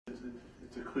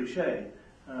cliche,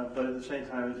 but at the same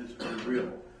time, it's very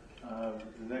real.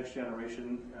 The next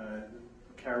generation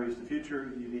carries the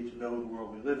future. You need to know the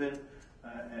world we live in,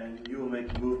 and you will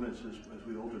make movements as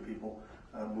we older people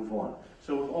move on.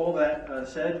 So with all that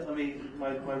said,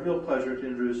 my real pleasure to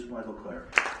introduce Michael Klare.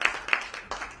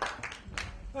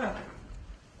 Well,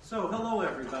 so hello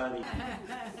everybody.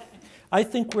 I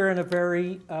think we're in a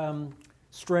very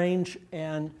strange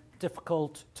and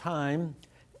difficult time,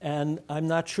 and I'm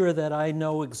not sure that I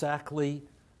know exactly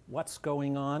what's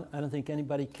going on. I don't think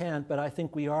anybody can, but I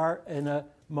think we are in a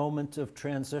moment of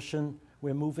transition.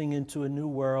 We're moving into a new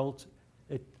world.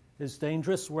 It is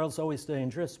dangerous. The world's always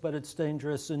dangerous, but it's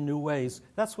dangerous in new ways.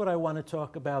 That's what I want to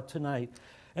talk about tonight.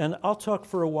 And I'll talk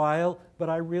for a while, but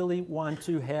I really want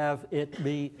to have it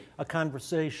be a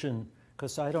conversation,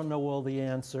 because I don't know all the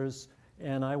answers,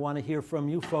 and I want to hear from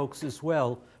you folks as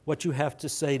well what you have to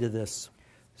say to this.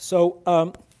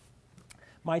 So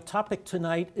my topic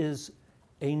tonight is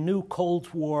a new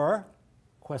Cold War, ?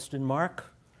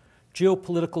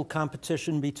 Geopolitical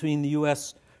competition between the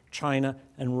U.S., China,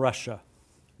 and Russia.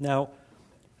 Now,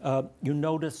 you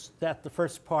notice that the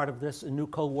first part of this, a new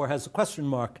Cold War, has a question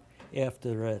mark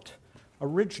after it.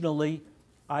 Originally,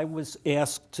 I was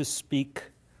asked to speak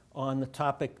on the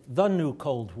topic, the new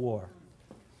Cold War.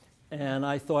 And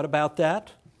I thought about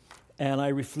that, and I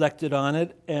reflected on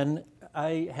it, and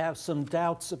I have some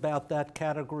doubts about that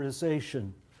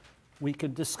categorization. We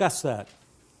could discuss that.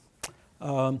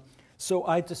 So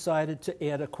I decided to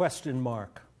add a question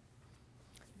mark.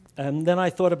 And then I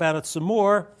thought about it some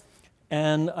more,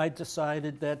 and I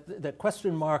decided that the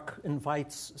question mark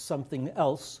invites something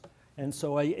else, and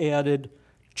so I added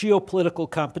geopolitical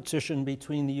competition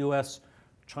between the U.S.,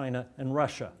 China, and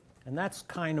Russia. And that's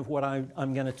kind of what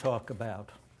I'm going to talk about.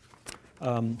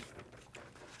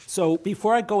 So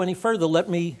before I go any further, let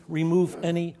me remove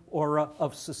any aura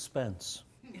of suspense.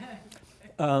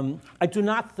 I do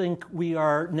not think we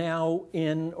are now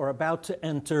in or about to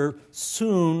enter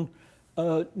soon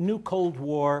a new Cold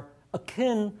War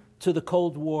akin to the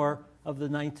Cold War of the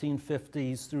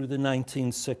 1950s through the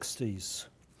 1960s.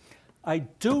 I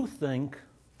do think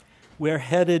we're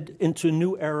headed into a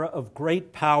new era of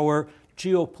great power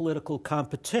geopolitical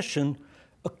competition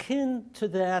akin to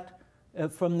that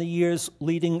from the years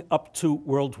leading up to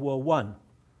World War I,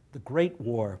 the Great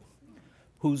War,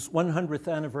 whose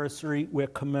 100th anniversary we're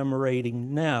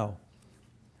commemorating now.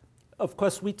 Of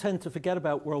course, we tend to forget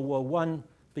about World War I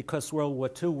because World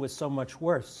War II was so much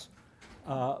worse.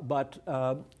 But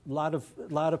a lot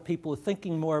of people are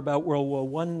thinking more about World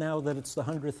War I now that it's the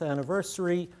 100th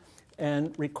anniversary,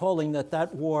 and recalling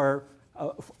that war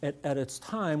at its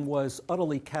time was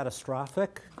utterly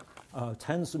catastrophic.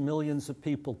 Tens of millions of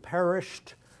people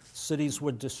perished. Cities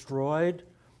were destroyed.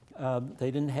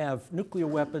 They didn't have nuclear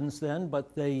weapons then,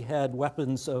 but they had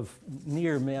weapons of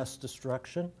near mass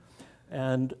destruction.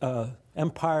 And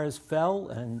empires fell,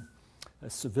 and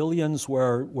civilians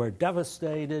were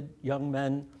devastated. Young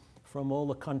men from all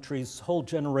the countries, whole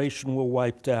generation were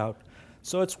wiped out.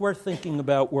 So it's worth thinking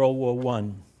about World War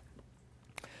I.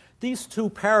 These two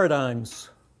paradigms,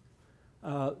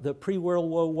 the pre-World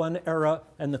War I era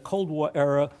and the Cold War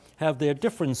era, have their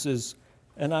differences,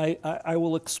 and I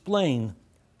will explain.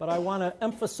 But I want to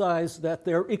emphasize that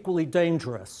they're equally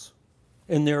dangerous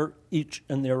each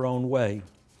in their own way.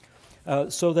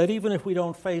 So that even if we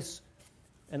don't face,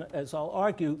 and as I'll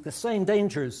argue, the same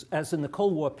dangers as in the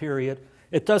Cold War period,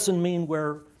 it doesn't mean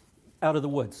we're out of the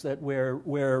woods, that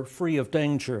we're free of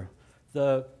danger.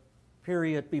 The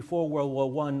period before World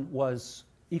War I was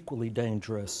equally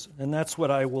dangerous, and that's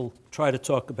what I will try to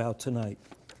talk about tonight.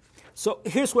 So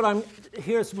here's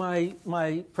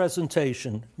my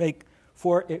presentation. Make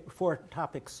four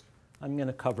topics I'm going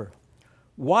to cover.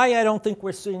 Why I don't think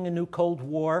we're seeing a new Cold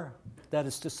War, that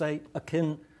is to say,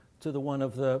 akin to the one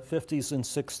of the 50s and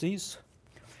 60s.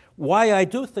 Why I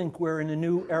do think we're in a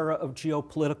new era of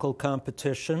geopolitical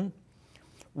competition.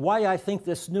 Why I think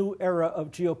this new era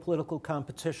of geopolitical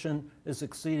competition is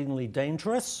exceedingly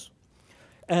dangerous.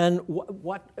 And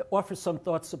offer some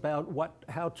thoughts about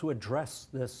how to address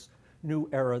this new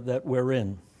era that we're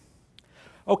in.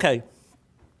 Okay.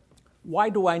 Why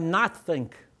do I not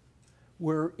think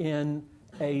we're in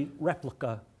a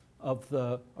replica of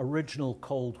the original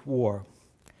Cold War?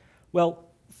 Well,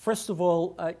 first of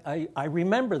all, I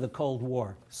remember the Cold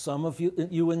War. Some of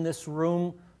you in this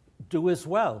room do as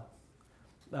well.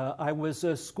 I was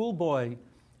a schoolboy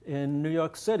in New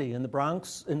York City, in the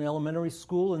Bronx, in elementary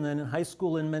school, and then in high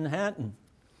school in Manhattan.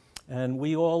 And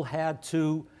we all had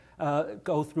to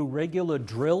go through regular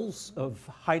drills of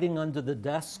hiding under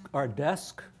our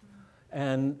desk,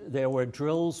 and there were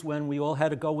drills when we all had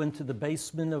to go into the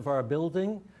basement of our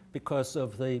building because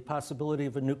of the possibility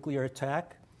of a nuclear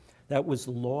attack. That was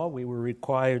the law. We were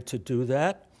required to do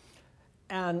that.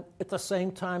 And at the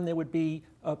same time, there would be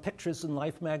pictures in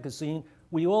Life magazine.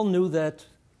 We all knew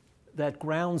that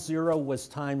ground zero was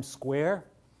Times Square,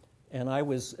 and I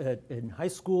was in high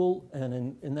school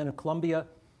and then in Columbia,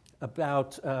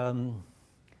 about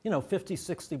 50,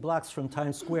 60 blocks from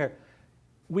Times Square.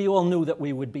 We all knew that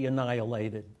we would be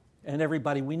annihilated, and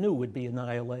everybody we knew would be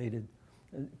annihilated.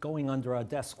 Going under our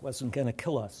desk wasn't going to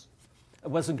kill us. It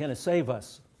wasn't going to save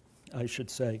us, I should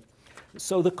say.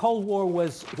 So the Cold War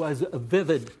was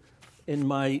vivid in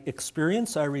my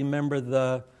experience. I remember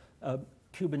the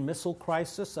Cuban Missile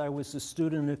Crisis. I was a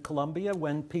student at Columbia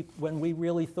when we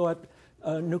really thought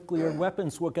nuclear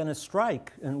weapons were going to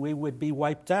strike and we would be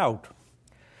wiped out.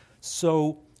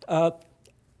 So I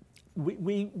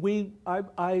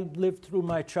lived through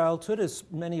my childhood, as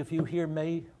many of you here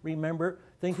may remember,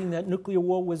 thinking that nuclear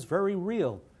war was very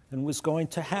real and was going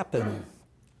to happen,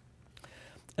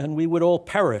 and we would all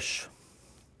perish.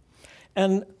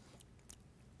 And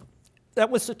that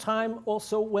was the time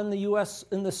also when the U.S.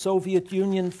 and the Soviet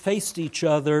Union faced each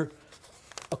other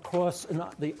across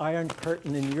the Iron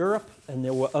Curtain in Europe, and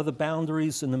there were other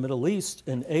boundaries in the Middle East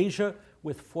and Asia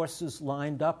with forces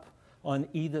lined up on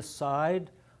either side,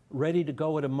 ready to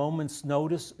go at a moment's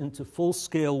notice into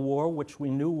full-scale war, which we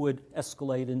knew would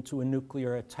escalate into a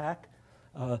nuclear attack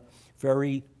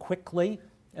very quickly,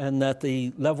 and that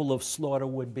the level of slaughter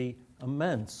would be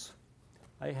immense.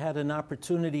 I had an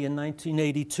opportunity in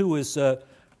 1982 as a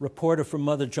reporter for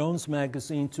Mother Jones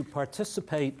magazine to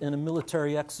participate in a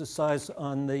military exercise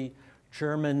on the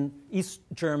East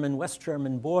German, West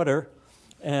German border,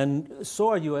 and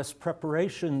saw U.S.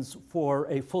 preparations for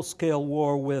a full-scale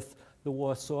war with the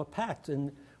Warsaw Pact.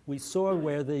 And we saw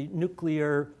where the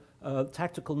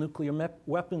tactical nuclear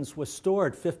weapons were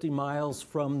stored 50 miles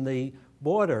from the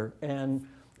border, and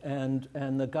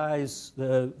the guys,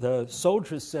 the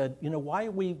soldiers said, why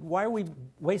are we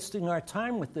wasting our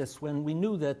time with this when we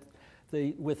knew that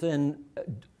within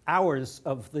hours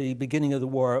of the beginning of the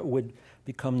war it would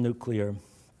become nuclear.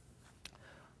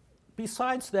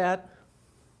 Besides that,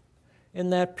 in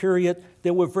that period,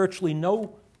 there were virtually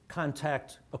no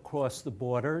contact across the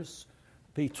borders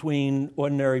between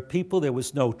ordinary people. There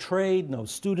was no trade, no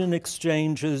student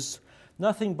exchanges,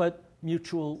 nothing but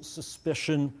mutual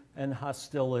suspicion and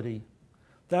hostility.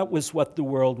 That was what the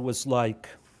world was like.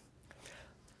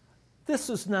 This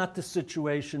is not the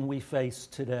situation we face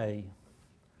today.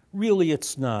 Really,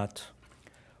 it's not.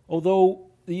 Although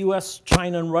the U.S.,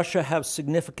 China, and Russia have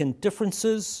significant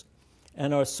differences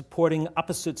and are supporting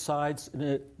opposite sides in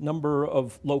a number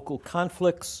of local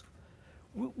conflicts,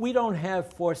 we don't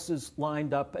have forces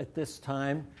lined up at this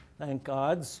time, thank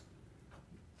gods,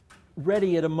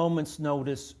 ready at a moment's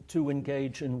notice to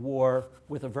engage in war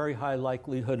with a very high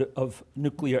likelihood of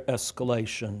nuclear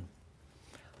escalation.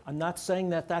 I'm not saying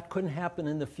that that couldn't happen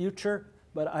in the future,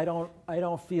 but I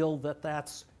don't feel that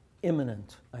that's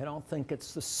imminent. I don't think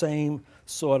it's the same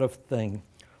sort of thing.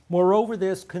 Moreover,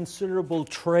 there's considerable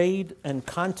trade and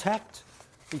contact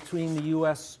between the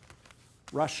U.S.,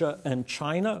 Russia, and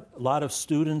China. A lot of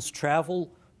students travel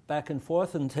back and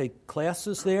forth and take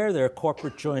classes there. There are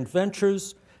corporate joint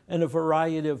ventures and a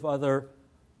variety of other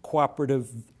cooperative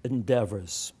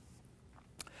endeavors.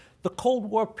 The Cold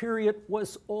War period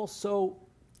was also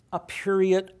a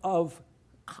period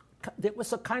there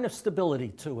was a kind of stability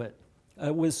to it.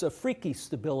 It was a freaky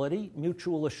stability.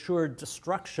 Mutual assured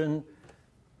destruction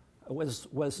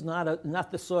was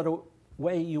not the sort of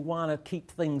way you want to keep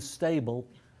things stable.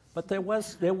 But there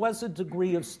was a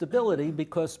degree of stability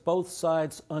because both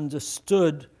sides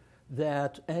understood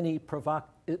that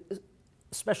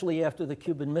especially after the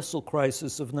Cuban Missile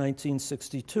Crisis of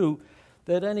 1962,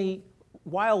 that any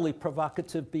wildly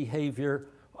provocative behavior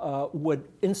would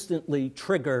instantly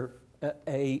trigger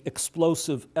a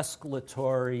explosive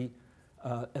escalatory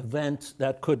event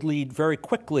that could lead very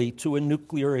quickly to a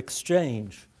nuclear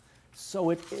exchange. So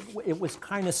it was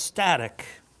kind of static.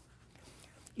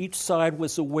 Each side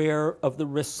was aware of the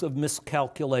risks of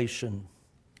miscalculation.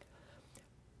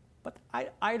 But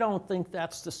I don't think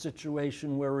that's the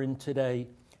situation we're in today,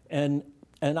 and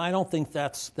I don't think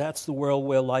that's the world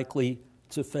we're likely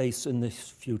to face in the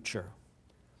future.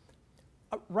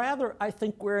 Rather, I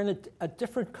think we're in a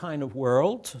different kind of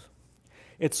world.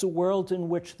 It's a world in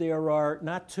which there are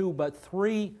not two but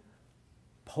three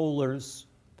poles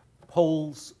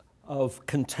of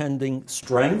contending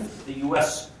strength: the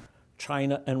U.S.,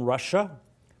 China, and Russia,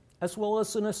 as well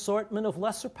as an assortment of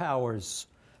lesser powers,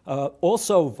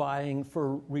 also vying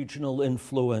for regional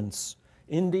influence.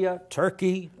 India,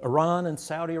 Turkey, Iran, and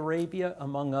Saudi Arabia,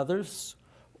 among others,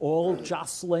 all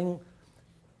jostling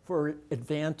for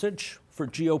advantage, for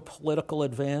geopolitical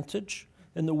advantage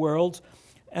in the world.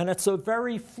 And it's a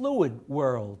very fluid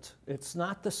world. It's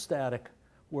not the static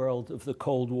world of the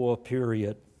Cold War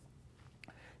period.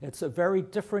 It's a very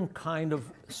different kind of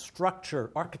structure,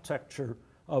 architecture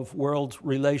of world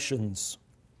relations.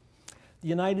 The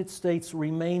United States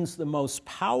remains the most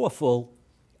powerful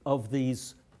of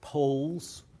these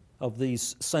poles, of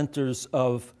these centers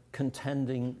of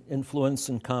contending influence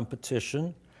and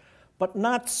competition, but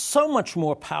not so much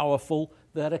more powerful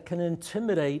that it can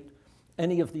intimidate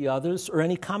any of the others or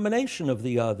any combination of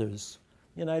the others.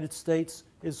 The United States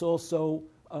is also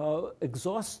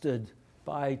exhausted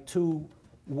by 2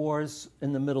 wars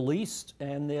in the Middle East,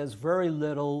 and there's very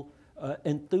little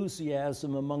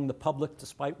enthusiasm among the public,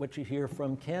 despite what you hear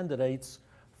from candidates,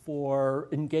 for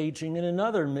engaging in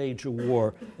another major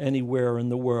war anywhere in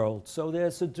the world. So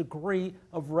there's a degree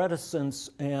of reticence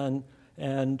and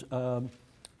a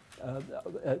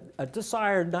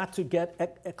desire not to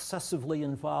get excessively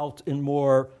involved in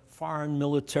more foreign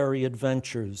military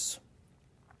adventures.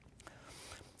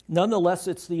 Nonetheless,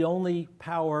 it's the only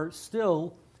power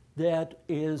still that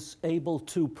is able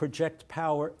to project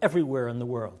power everywhere in the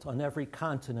world, on every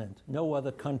continent. No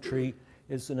other country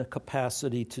is in a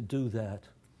capacity to do that.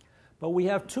 But we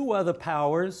have 2 other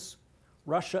powers,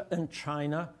 Russia and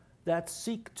China, that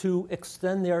seek to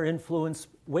extend their influence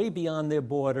way beyond their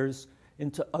borders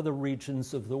into other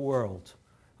regions of the world.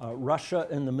 Russia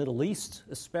in the Middle East,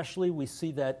 especially, we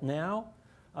see that now.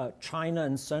 China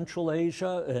in Central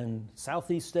Asia and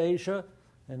Southeast Asia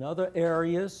and other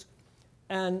areas.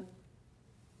 And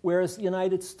whereas the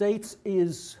United States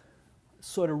is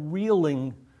sort of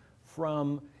reeling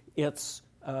from its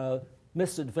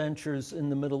misadventures in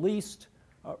the Middle East,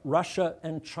 Russia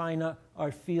and China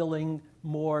are feeling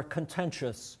more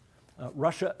contentious.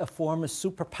 Russia, a former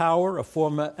superpower, a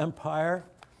former empire,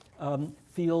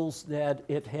 feels that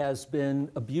it has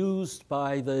been abused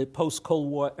by the post-Cold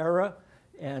War era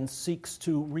and seeks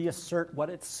to reassert what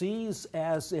it sees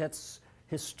as its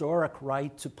historic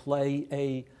right to play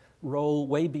a role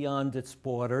way beyond its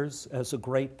borders as a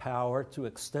great power, to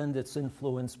extend its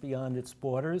influence beyond its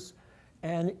borders,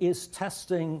 and is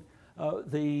testing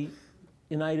the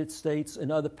United States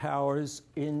and other powers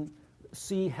in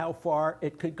see how far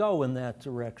it could go in that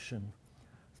direction.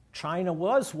 China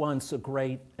was once a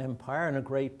great empire and a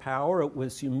great power. It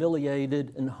was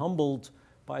humiliated and humbled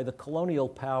by the colonial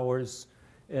powers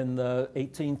in the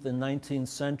 18th and 19th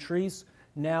centuries.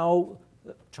 Now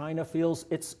China feels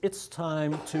it's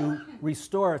time to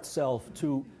restore itself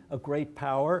to a great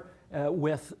power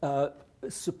with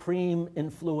supreme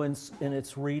influence in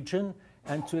its region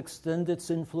and to extend its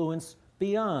influence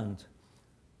beyond.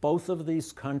 Both of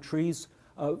these countries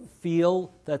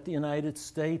feel that the United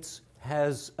States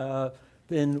has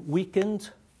been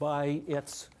weakened by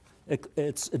its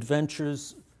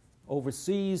adventures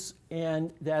overseas,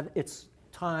 and that it's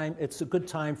a good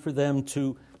time for them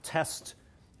to test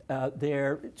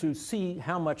to see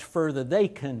how much further they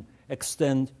can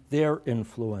extend their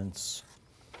influence.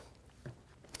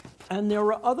 And there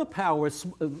are other powers,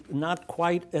 not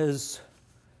quite as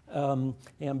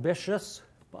ambitious,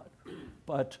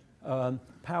 but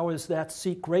powers that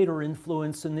seek greater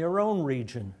influence in their own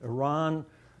region. Iran,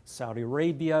 Saudi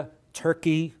Arabia,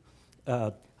 Turkey,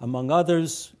 among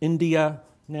others, India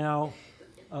now,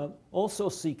 also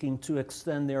seeking to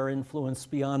extend their influence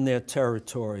beyond their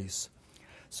territories.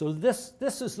 So this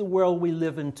is the world we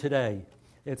live in today.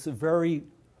 It's a very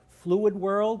fluid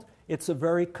world. It's a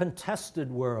very contested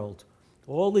world.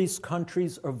 All these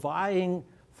countries are vying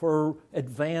for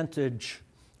advantage,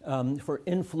 for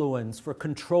influence, for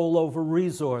control over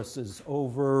resources,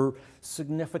 over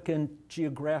significant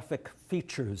geographic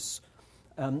features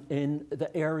in the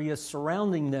areas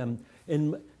surrounding them,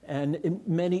 and in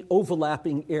many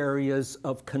overlapping areas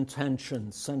of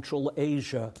contention: Central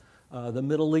Asia, the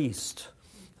Middle East,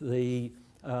 the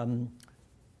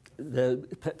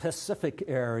Pacific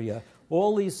area.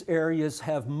 All these areas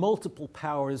have multiple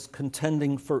powers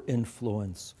contending for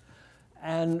influence.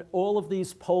 And all of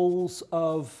these poles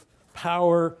of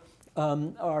power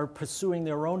are pursuing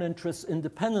their own interests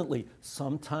independently,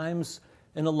 sometimes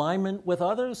in alignment with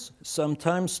others,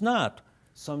 sometimes not.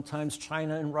 Sometimes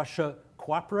China and Russia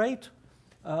cooperate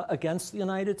against the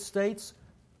United States.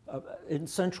 In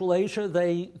Central Asia,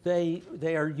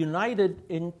 they are united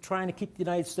in trying to keep the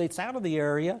United States out of the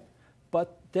area,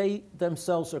 but they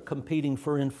themselves are competing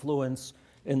for influence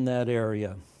in that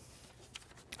area.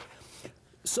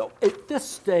 So at this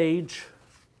stage,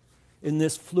 in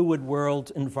this fluid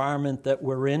world environment that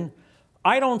we're in,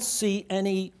 I don't see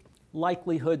any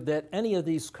likelihood that any of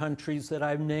these countries that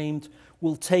I've named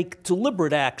will take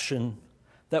deliberate action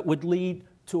that would lead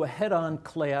to a head-on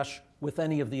clash with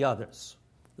any of the others.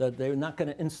 That they're not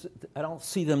going to. I don't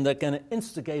see them that going to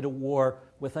instigate a war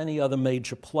with any other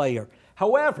major player.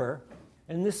 However,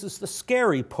 and this is the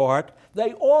scary part,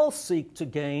 they all seek to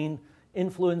gain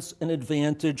influence and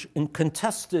advantage in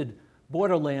contested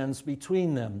borderlands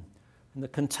between them, in the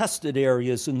contested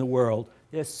areas in the world.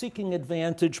 They're seeking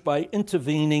advantage by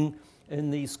intervening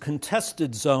in these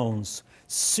contested zones: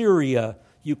 Syria,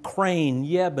 Ukraine,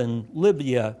 Yemen,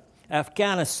 Libya,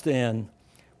 Afghanistan,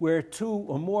 where two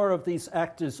or more of these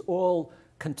actors all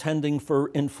contending for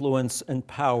influence and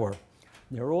power.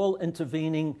 They're all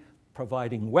intervening,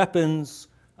 providing weapons,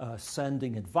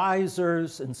 sending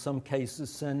advisors, in some cases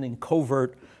sending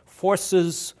covert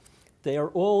forces. They are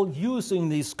all using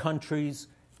these countries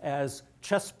as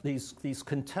these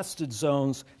contested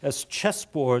zones as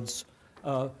chessboards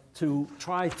to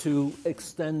try to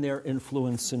extend their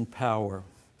influence and power.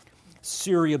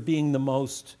 Syria being the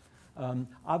most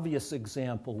obvious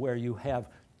example, where you have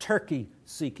Turkey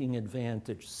seeking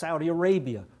advantage, Saudi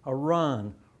Arabia,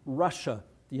 Iran, Russia,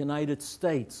 the United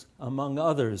States, among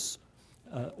others,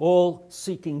 all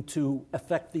seeking to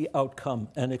affect the outcome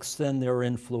and extend their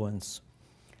influence.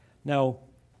 Now,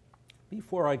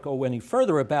 before I go any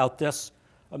further about this,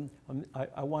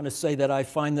 I want to say that I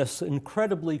find this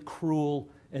incredibly cruel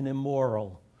and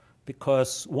immoral,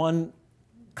 because one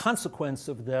consequence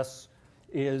of this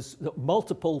is that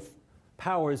multiple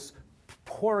powers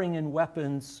pouring in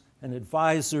weapons and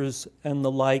advisors and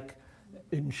the like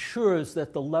ensures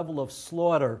that the level of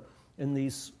slaughter in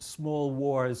these small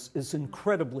wars is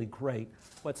incredibly great.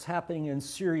 What's happening in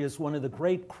Syria is one of the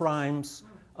great crimes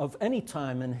of any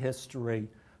time in history,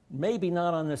 maybe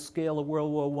not on the scale of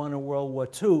World War I or World War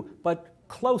II, but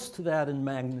close to that in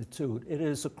magnitude. It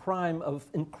is a crime of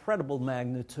incredible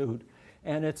magnitude,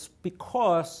 and it's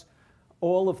because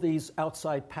all of these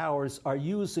outside powers are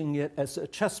using it as a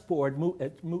chessboard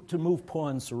to move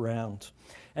pawns around.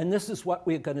 And this is what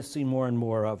we're going to see more and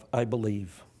more of, I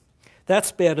believe.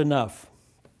 That's bad enough.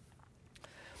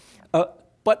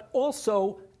 But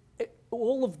also,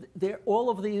 all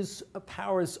of these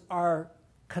powers are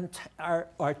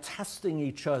testing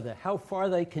each other, how far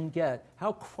they can get,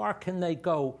 how far can they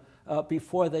go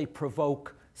before they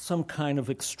provoke some kind of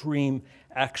extreme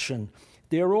action.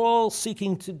 They're all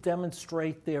seeking to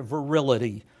demonstrate their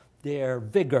virility, their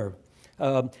vigor,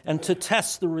 and to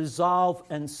test the resolve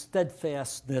and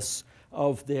steadfastness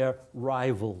of their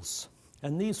rivals.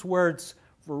 And these words,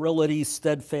 virility,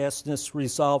 steadfastness,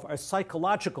 resolve, are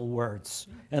psychological words,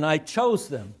 and I chose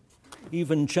them,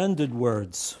 even gendered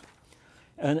words.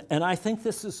 And I think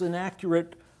this is an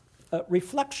accurate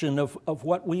reflection of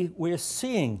what we're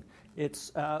seeing.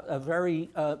 It's a very,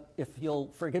 if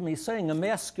you'll forgive me saying, a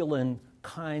masculine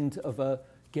kind of a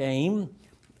game,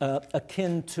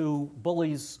 akin to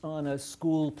bullies on a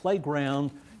school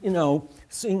playground,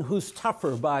 seeing who's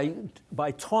tougher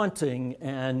by taunting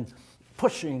and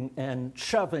pushing and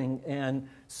shoving and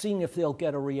seeing if they'll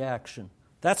get a reaction.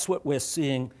 That's what we're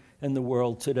seeing in the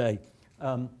world today.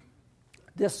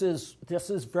 This is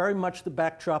very much the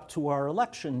backdrop to our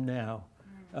election now,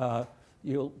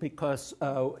 because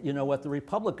what the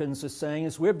Republicans are saying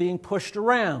is we're being pushed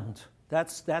around.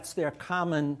 That's their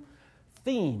common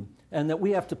theme, and that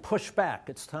we have to push back.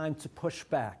 It's time to push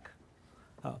back.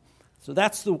 So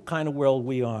that's the kind of world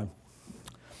we are.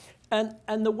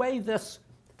 And the way this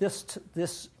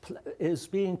is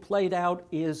being played out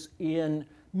is in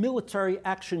military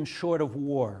action short of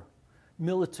war,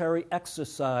 military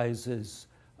exercises,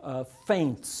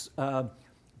 feints,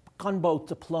 gunboat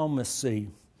diplomacy.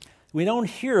 We don't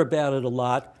hear about it a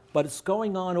lot, but it's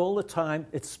going on all the time.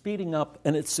 It's speeding up,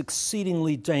 and it's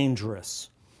exceedingly dangerous.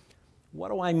 What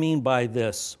do I mean by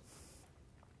this?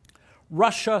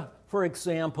 Russia, for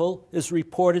example, is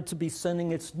reported to be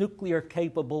sending its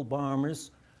nuclear-capable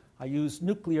bombers. I use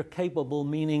nuclear-capable,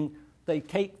 meaning they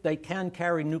can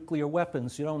carry nuclear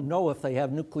weapons. You don't know if they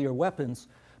have nuclear weapons,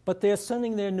 but they're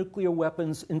sending their nuclear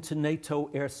weapons into NATO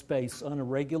airspace on a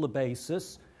regular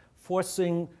basis,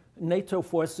 forcing NATO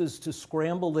forces to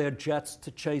scramble their jets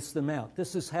to chase them out.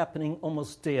 This is happening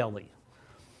almost daily.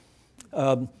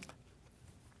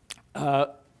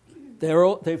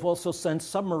 They've also sent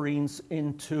submarines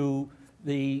into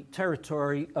the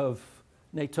territory of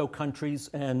NATO countries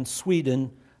and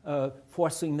Sweden,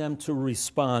 forcing them to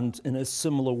respond in a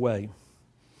similar way.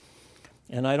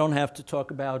 And I don't have to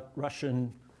talk about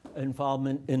Russian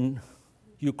involvement in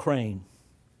Ukraine.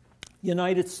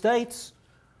 United States,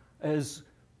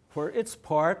 for its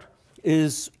part,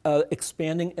 is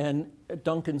expanding, and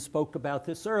Duncan spoke about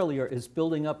this earlier, is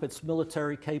building up its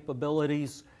military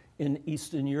capabilities in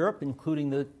Eastern Europe, including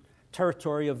the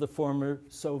territory of the former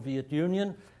Soviet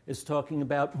Union, is talking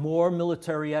about more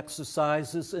military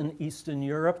exercises in Eastern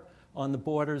Europe on the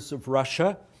borders of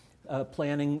Russia,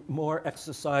 planning more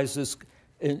exercises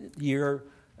in year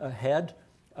ahead.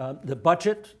 The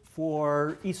budget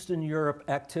for Eastern Europe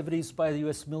activities by the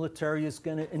U.S. military is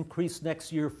going to increase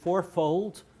next year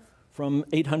fourfold, from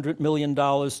 $800 million to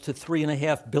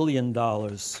 $3.5 billion.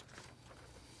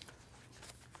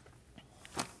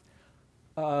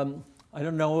 I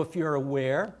don't know if you're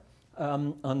aware.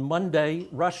 On Monday,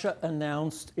 Russia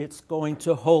announced it's going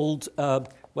to hold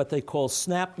what they call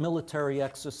SNAP military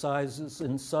exercises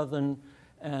in southern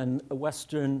and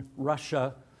western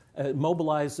Russia,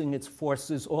 mobilizing its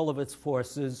forces, all of its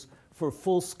forces, for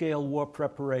full-scale war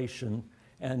preparation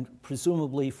and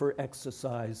presumably for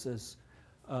exercises.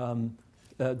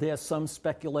 There's some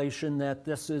speculation that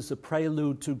this is a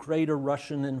prelude to greater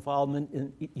Russian involvement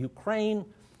in Ukraine.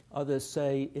 Others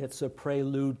say it's a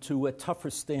prelude to a tougher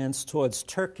stance towards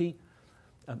Turkey.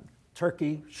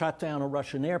 Turkey shot down a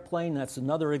Russian airplane. That's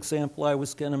another example I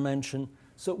was going to mention.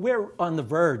 So we're on the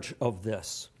verge of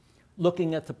this.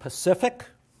 Looking at the Pacific,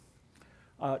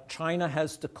 China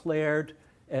has declared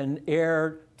an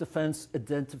air defense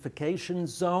identification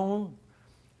zone,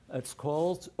 it's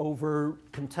called, over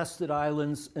contested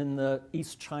islands in the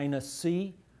East China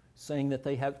Sea, saying that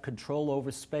they have control over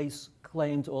space,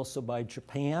 claimed also by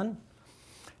Japan.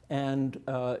 And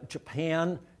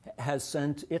Japan has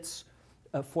sent its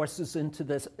forces into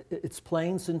this, its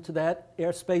planes into that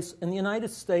airspace, and the United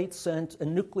States sent a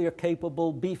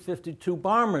nuclear-capable B-52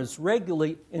 bombers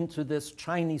regularly into this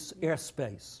Chinese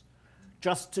airspace,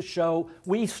 just to show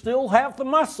we still have the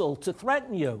muscle to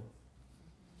threaten you.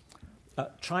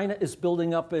 China is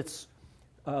building up its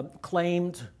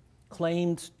claimed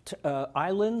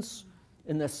islands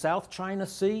in the South China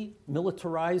Sea,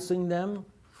 militarizing them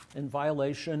in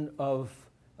violation of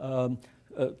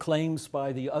claims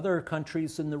by the other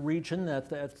countries in the region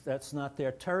that's not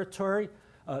their territory.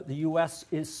 The U.S.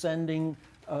 is sending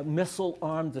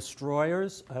missile-armed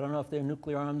destroyers, I don't know if they're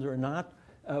nuclear-armed or not,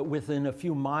 within a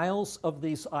few miles of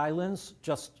these islands.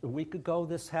 Just a week ago,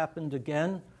 this happened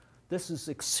again. This is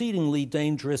exceedingly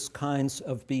dangerous kinds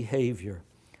of behavior.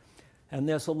 And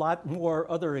there's a lot more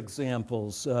other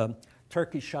examples.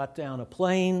 Turkey shot down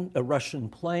a Russian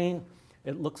plane.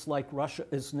 It looks like Russia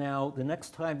is now, the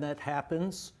next time that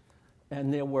happens,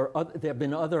 and there have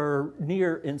been other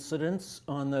near incidents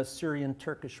on the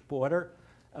Syrian-Turkish border,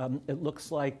 it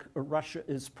looks like Russia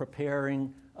is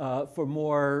preparing for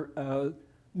more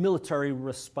military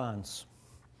response.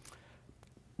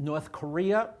 North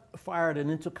Korea fired an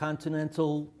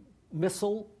intercontinental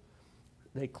missile.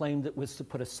 They claimed it was to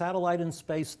put a satellite in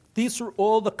space. These are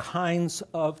all the kinds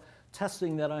of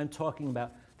testing that I'm talking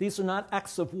about. These are not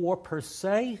acts of war per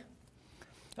se.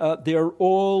 They're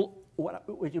all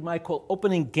what you might call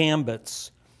opening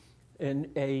gambits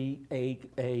in a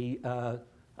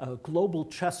global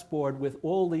chessboard with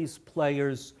all these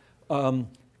players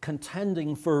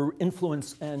contending for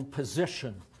influence and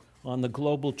position on the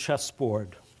global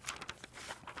chessboard.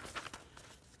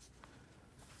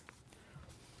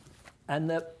 And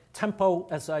the tempo,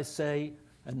 as I say,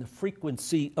 and the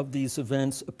frequency of these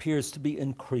events appears to be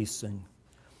increasing.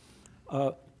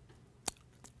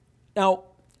 Now,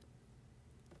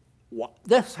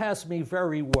 this has me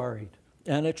very worried,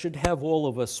 and it should have all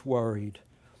of us worried.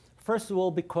 First of all,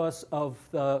 because of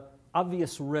the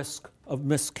obvious risk of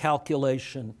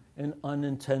miscalculation and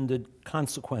unintended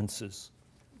consequences.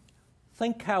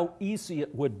 Think how easy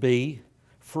it would be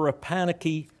for a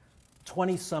panicky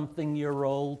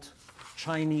 20-something-year-old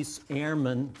Chinese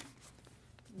airman,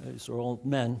 these are all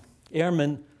men,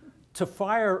 airmen, to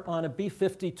fire on a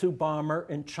B-52 bomber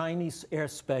in Chinese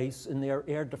airspace in their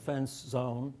air defense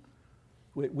zone.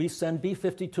 We send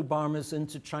B-52 bombers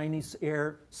into Chinese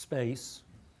airspace,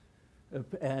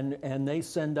 and they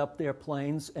send up their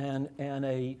planes, and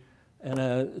a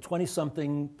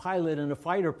 20-something pilot in a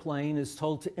fighter plane is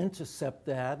told to intercept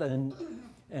that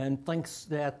and thinks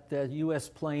that the U.S.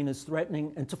 plane is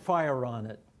threatening and to fire on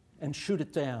it and shoot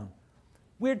it down.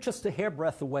 We're just a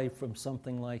hairbreadth away from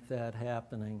something like that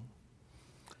happening.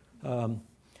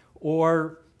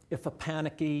 Or if a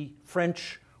panicky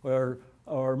French or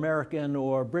American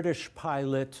or British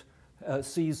pilot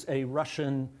sees a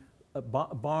Russian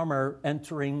bomber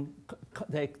entering,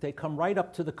 they come right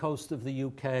up to the coast of the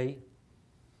UK,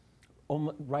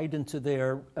 right into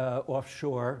their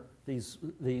offshore, these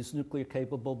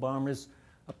nuclear-capable bombers.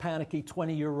 A panicky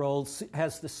 20-year-old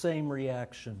has the same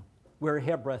reaction. We're a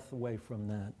hairbreadth away from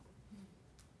that.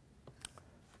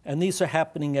 And these are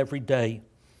happening every day.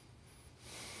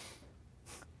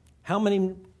 How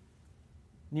many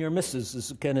near misses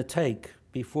is it going to take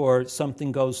before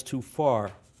something goes too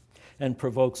far and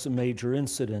provokes a major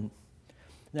incident?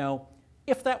 Now,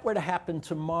 if that were to happen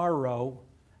tomorrow,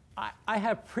 I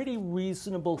have pretty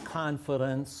reasonable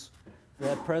confidence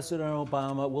that President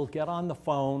Obama will get on the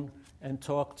phone and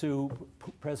talk to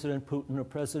President Putin or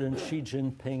President Xi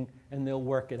Jinping, and they'll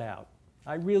work it out.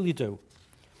 I really do,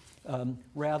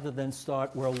 rather than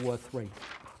start World War III.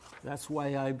 That's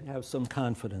why I have some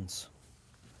confidence.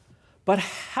 But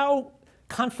how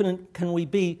confident can we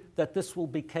be that this will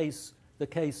be the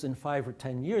case in 5 or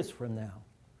 10 years from now?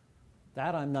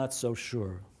 That I'm not so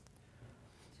sure.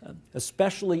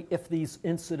 Especially if these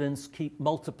incidents keep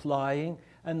multiplying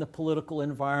and the political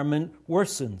environment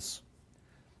worsens.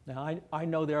 Now, I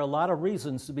know there are a lot of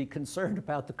reasons to be concerned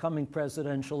about the coming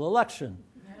presidential election.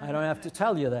 I don't have to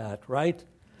tell you that, right?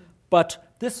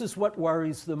 But this is what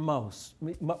worries me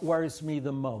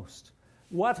the most.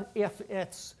 What if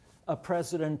it's a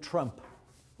President Trump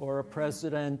or a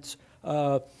President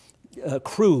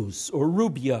Cruz or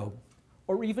Rubio,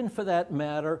 or even for that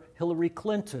matter, Hillary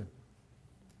Clinton?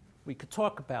 We could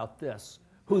talk about this.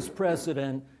 Who's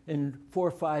president in 4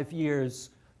 or 5 years,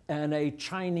 and a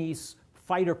Chinese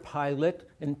fighter pilot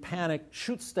in panic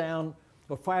shoots down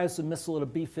or fires a missile at a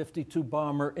B-52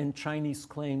 bomber in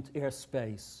Chinese-claimed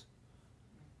airspace?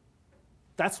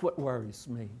 That's what worries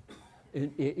me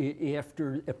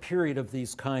after a period of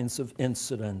these kinds of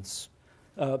incidents.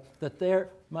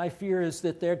 My fear is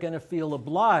that they're going to feel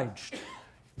obliged.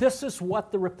 This is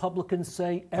what the Republicans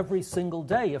say every single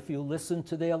day if you listen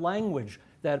to their language,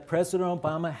 that President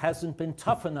Obama hasn't been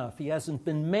tough enough, he hasn't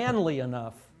been manly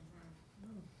enough.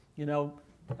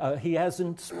 He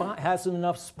hasn't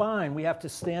enough spine. We have to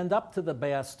stand up to the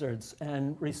bastards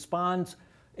and respond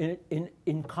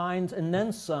in kind and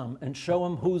then some and show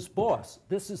him who's boss.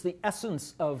 This is the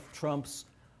essence of Trump's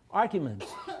argument.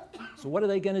 So what are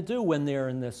they going to do when they're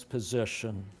in this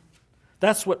position?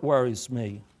 That's what worries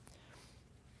me.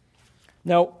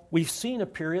 Now, we've seen a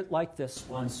period like this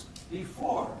once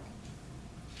before.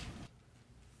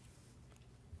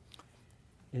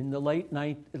 In the late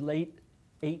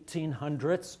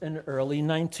 1800s and early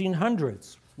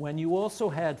 1900s, when you also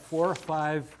had 4 or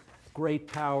 5 great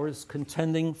powers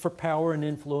contending for power and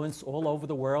influence all over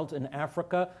the world, in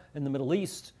Africa, in the Middle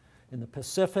East, in the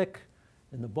Pacific,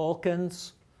 in the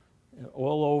Balkans,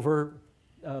 all over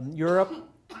Europe,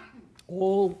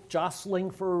 all jostling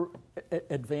for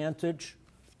advantage,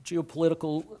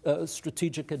 geopolitical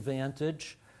strategic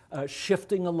advantage,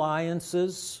 shifting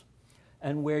alliances,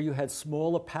 and where you had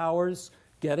smaller powers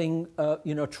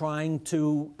trying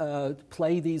to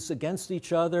play these against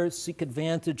each other, seek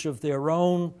advantage of their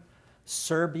own.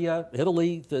 Serbia,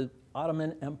 Italy, the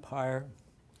Ottoman Empire.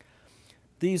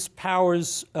 These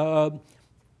powers,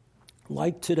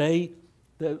 like today,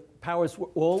 the powers were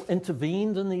all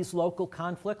intervened in these local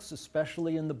conflicts,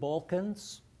 especially in the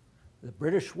Balkans. The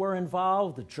British were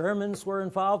involved, the Germans were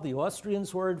involved, the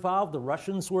Austrians were involved, the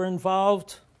Russians were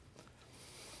involved,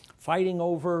 fighting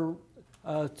over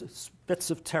bits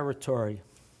of territory.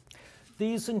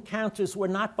 These encounters were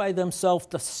not by themselves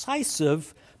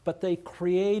decisive, but they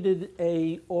created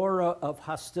an aura of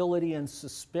hostility and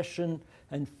suspicion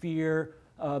and fear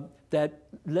that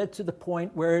led to the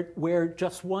point where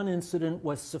just one incident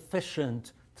was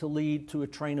sufficient to lead to a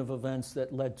train of events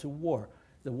that led to war.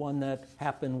 The one that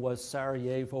happened was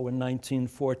Sarajevo in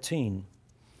 1914.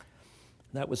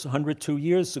 That was 102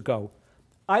 years ago.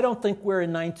 I don't think we're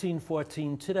in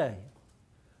 1914 today,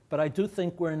 but I do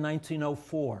think we're in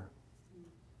 1904.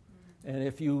 And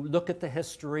if you look at the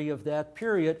history of that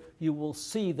period, you will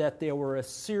see that there were a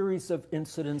series of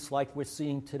incidents like we're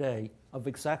seeing today of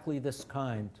exactly this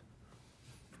kind.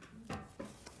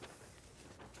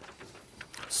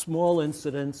 Small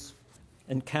incidents,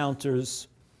 encounters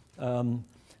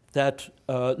that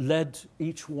led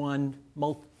each one,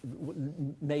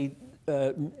 made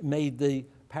the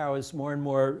powers more and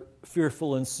more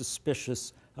fearful and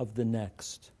suspicious of the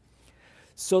next.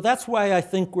 So that's why I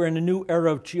think we're in a new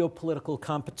era of geopolitical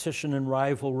competition and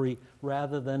rivalry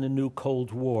rather than a new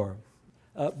Cold War.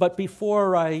 But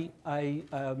before I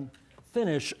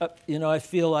finish, I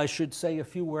feel I should say a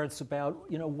few words about,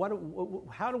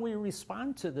 how do we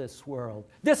respond to this world?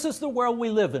 This is the world we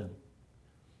live in.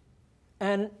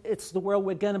 And it's the world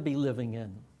we're going to be living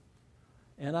in.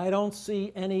 And I don't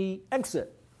see any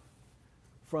exit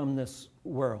from this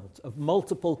world of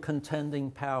multiple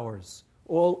contending powers,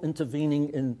 all intervening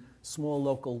in small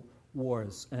local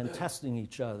wars and testing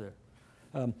each other.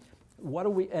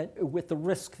 With the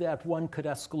risk that one could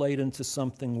escalate into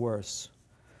something worse.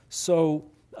 So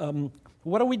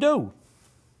what do we do?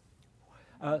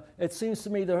 It seems to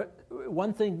me that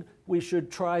one thing we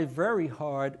should try very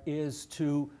hard is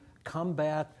to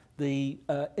combat the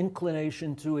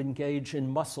inclination to engage in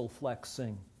muscle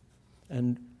flexing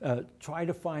and try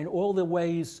to find all the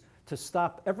ways to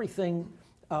stop everything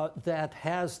that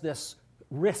has this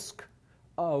risk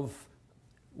of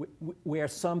where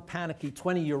some panicky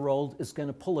 20-year-old is going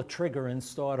to pull a trigger and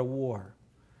start a war.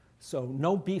 So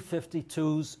no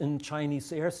B-52s in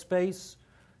Chinese airspace,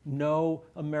 no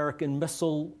American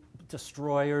missile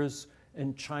destroyers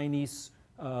in Chinese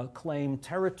claimed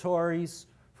territories,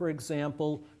 for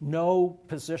example, no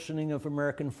positioning of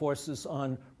American forces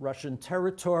on Russian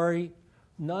territory,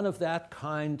 none of that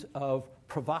kind of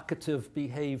provocative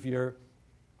behavior.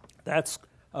 That's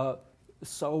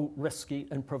so risky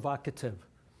and provocative.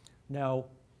 Now,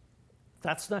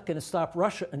 that's not going to stop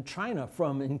Russia and China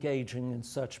from engaging in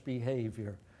such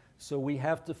behavior. So we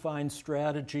have to find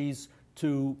strategies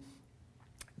to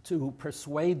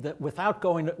persuade that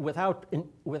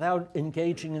without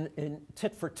engaging in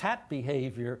tit-for-tat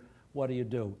behavior, what do you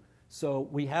do? So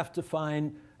we have to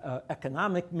find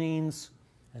economic means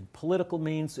and political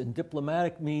means and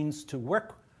diplomatic means to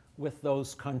work with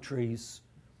those countries,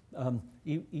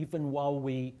 even while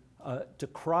we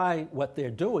decry what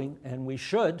they're doing, and we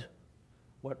should.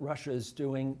 What Russia is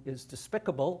doing is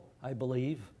despicable, I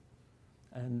believe,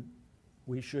 and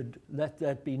we should let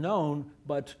that be known,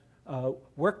 but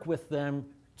work with them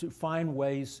to find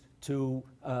ways to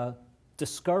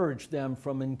discourage them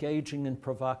from engaging in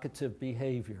provocative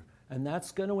behavior. And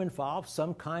that's going to involve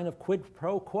some kind of quid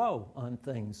pro quo on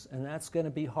things, and that's going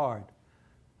to be hard.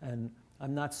 And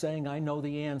I'm not saying I know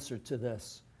the answer to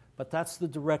this, but that's the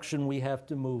direction we have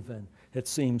to move in, it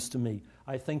seems to me.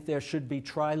 I think there should be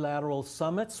trilateral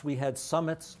summits. We had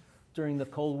summits during the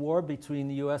Cold War between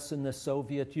the U.S. and the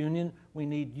Soviet Union. We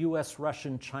need U.S.,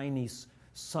 Russian, Chinese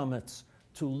summits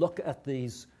to look at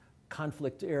these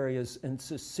conflict areas and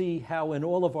to see how in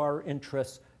all of our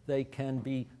interests they can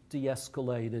be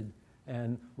de-escalated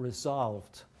and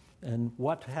resolved. And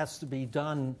what has to be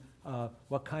done,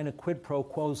 what kind of quid pro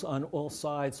quos on all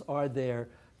sides are there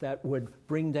that would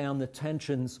bring down the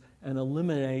tensions and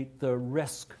eliminate the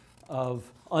risk of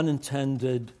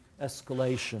unintended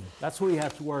escalation. That's what we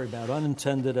have to worry about,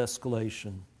 unintended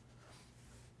escalation.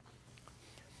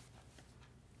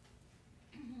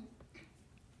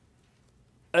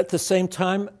 At the same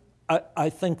time, I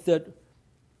think that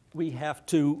we have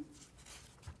to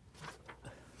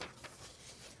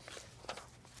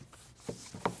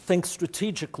think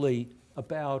strategically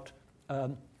about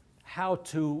how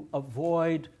to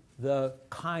avoid the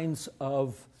kinds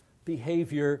of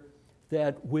behavior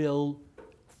that will,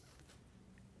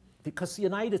 because the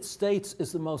United States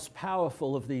is the most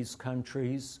powerful of these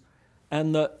countries,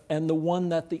 and the one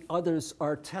that the others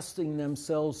are testing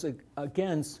themselves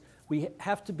against, we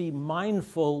have to be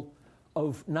mindful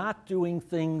of not doing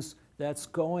things that's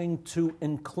going to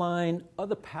incline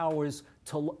other powers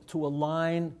to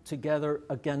align together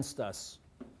against us.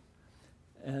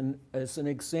 And as an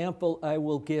example I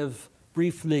will give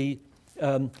briefly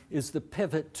is the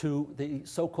pivot to the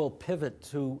so-called pivot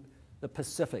to the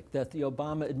Pacific that the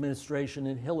Obama administration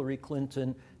and Hillary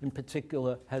Clinton in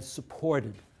particular has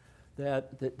supported.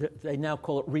 That they now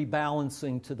call it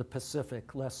rebalancing to the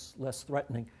Pacific, less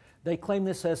threatening. They claim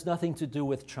this has nothing to do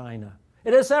with China.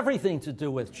 It has everything to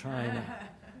do with China.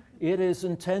 It is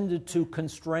intended to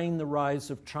constrain the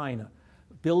rise of China.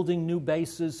 Building new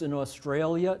bases in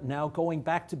Australia, now going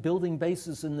back to building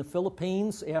bases in the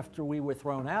Philippines after we were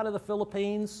thrown out of the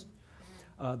Philippines,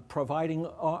 providing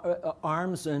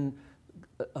arms and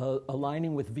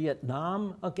aligning with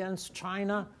Vietnam against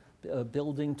China,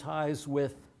 building ties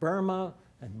with Burma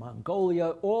and Mongolia,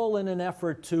 all in an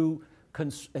effort to,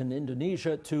 and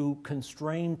Indonesia, to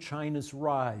constrain China's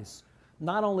rise.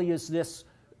 Not only is this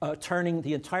turning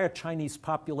the entire Chinese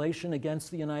population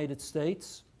against the United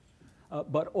States,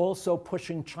 but also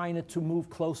pushing China to move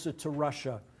closer to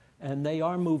Russia. And they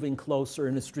are moving closer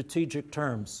in strategic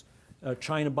terms.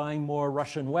 China buying more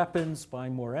Russian weapons,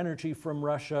 buying more energy from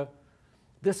Russia.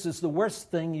 This is the worst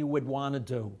thing you would want to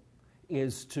do,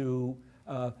 is to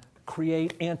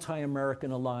create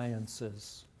anti-American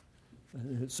alliances.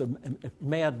 It's a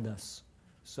madness.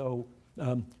 So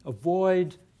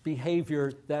avoid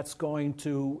behavior that's going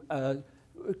to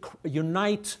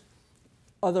unite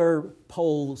other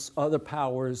poles, other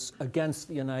powers against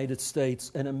the United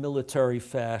States in a military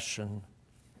fashion.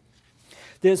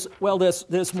 There's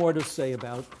more to say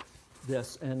about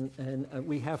this, and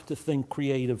we have to think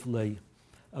creatively.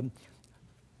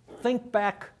 Think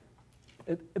back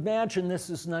Imagine this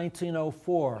is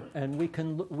 1904, and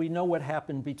we know what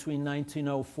happened between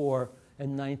 1904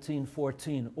 and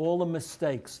 1914. All the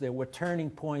mistakes, there were turning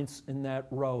points in that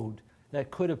road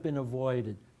that could have been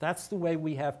avoided. That's the way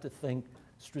we have to think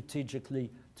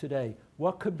strategically today.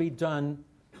 What could be done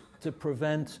to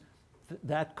prevent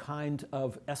that kind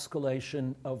of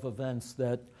escalation of events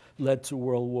that led to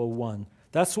World War I?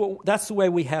 That's the way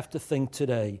we have to think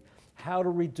today. How to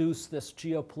reduce this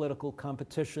geopolitical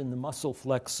competition, the muscle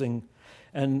flexing,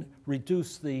 and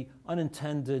reduce the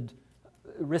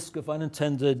risk of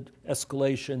unintended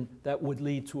escalation that would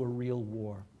lead to a real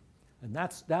war. And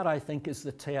that, I think, is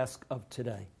the task of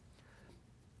today.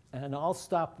 And I'll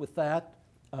stop with that.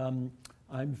 I'm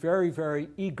very, very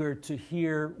eager to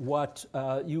hear what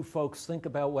you folks think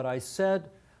about what I said.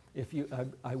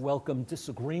 I welcome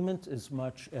disagreement as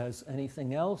much as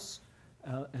anything else,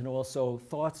 and also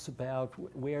thoughts about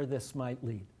where this might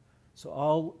lead. So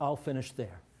I'll finish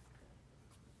there.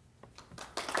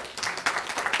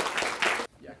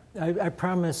 I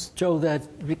promised Joe that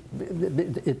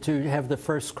to have the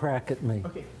first crack at me.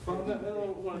 Okay. Well, I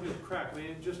don't want to do a crack. I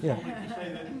mean, just to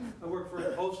say that I work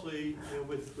very closely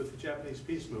with the Japanese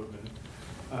peace movement,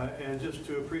 and just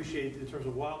to appreciate in terms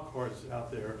of wild cards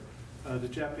out there, the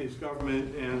Japanese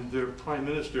government and their prime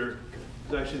minister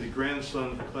is actually the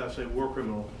grandson of a Class A war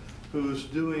criminal who's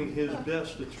doing his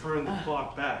best to turn the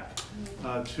clock back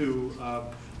to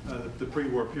the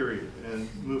pre-war period and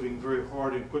moving very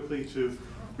hard and quickly to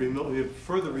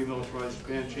further remilitarize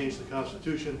Japan, change the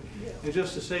Constitution. And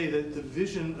just to say that the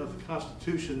vision of the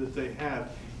Constitution that they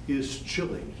have is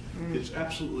chilling. It's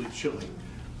absolutely chilling.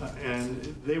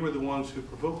 And they were the ones who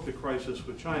provoked the crisis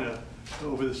with China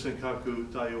over the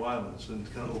Senkaku Diaoyu Islands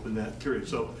and kind of opened that period.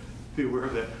 So be aware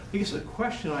of that. I guess the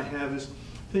question I have is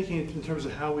thinking in terms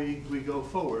of how we go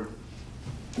forward.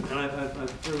 And I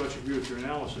very much agree with your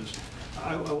analysis.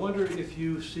 I wonder if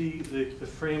you see the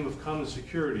frame of common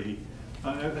security.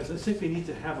 I think we need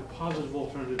to have a positive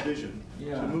alternative vision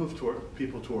to move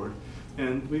people toward.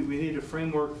 And we need a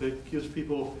framework that gives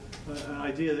people an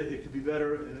idea that it could be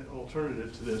better, an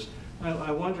alternative to this.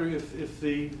 I wonder if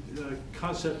the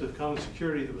concept of common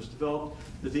security that was developed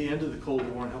at the end of the Cold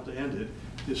War and helped to end it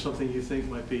is something you think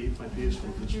might be useful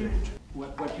at this stage.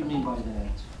 What do you mean by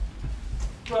that?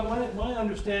 Well, my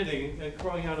understanding,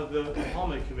 growing out of the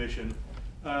Helmut Commission,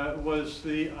 was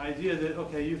the idea that,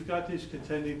 okay, you've got these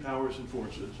contending powers and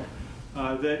forces,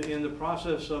 that in the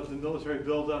process of the military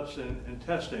buildups and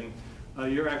testing,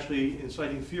 you're actually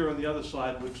inciting fear on the other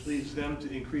side, which leads them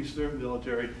to increase their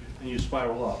military, and you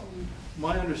spiral up.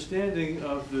 My understanding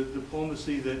of the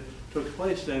diplomacy that took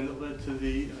place then that led to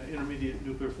the Intermediate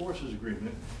Nuclear Forces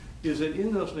Agreement is that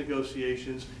in those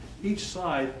negotiations, each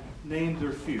side named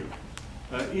their fear.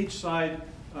 Each side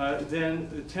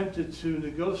then attempted to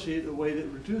negotiate a way that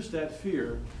reduced that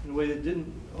fear in a way that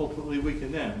didn't ultimately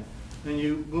weaken them. And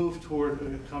you move toward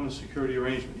a common security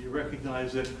arrangement. You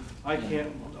recognize that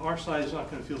our side is not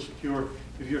going to feel secure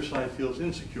if your side feels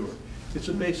insecure. It's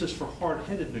a basis for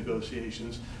hard-headed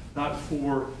negotiations, not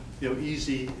for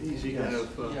easy kind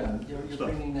of you're stuff.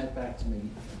 Bringing that back to me.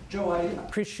 Joe, I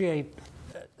appreciate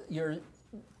your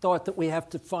thought that we have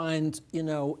to find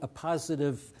a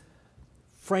positive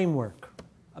framework.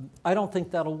 I don't think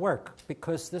that'll work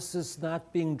because this is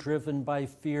not being driven by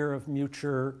fear of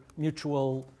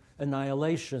mutual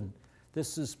annihilation.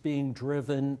 This is being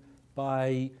driven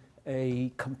by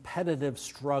a competitive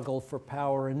struggle for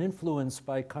power and influence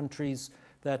by countries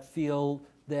that feel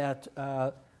that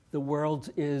the world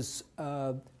is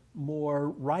more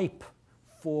ripe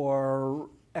for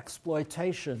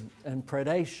exploitation and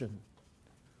predation.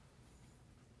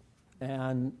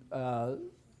 And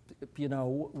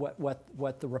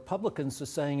what the Republicans are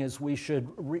saying is we should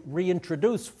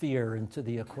reintroduce fear into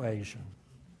the equation,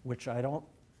 which I don't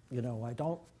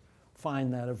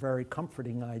find that a very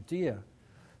comforting idea.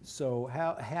 So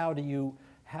how do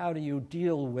you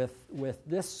deal with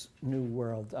this new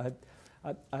world?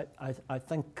 I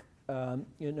think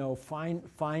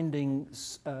finding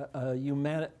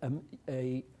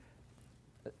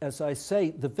as I say,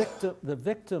 the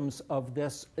victims of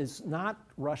this is not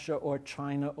Russia or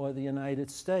China or the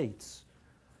United States.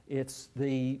 It's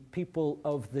the people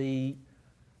of the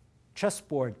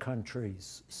chessboard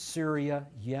countries, Syria,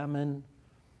 Yemen,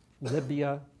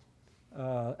 Libya,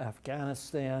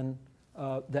 Afghanistan,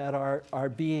 that are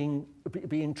being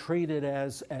treated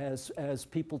as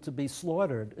people to be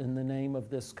slaughtered in the name of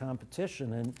this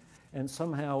competition, and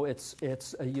somehow it's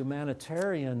a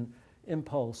humanitarian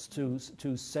impulse to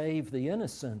save the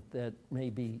innocent that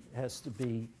maybe has to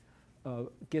be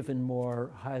given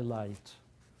more highlight.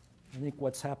 I think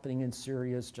what's happening in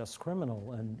Syria is just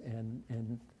criminal, and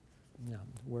you know,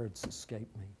 words escape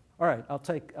me. All right, I'll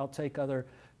take other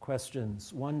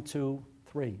questions. 1, 2,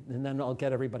 3, and then I'll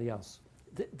get everybody else.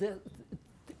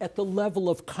 At the level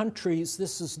of countries,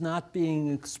 this is not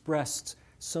being expressed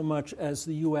so much as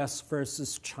the U.S.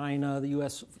 versus China, the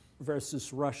U.S.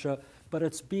 versus Russia, but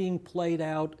it's being played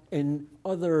out in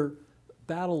other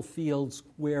battlefields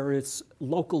where it's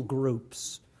local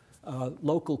groups,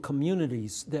 local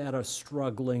communities that are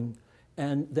struggling,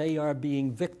 and they are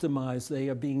being victimized, they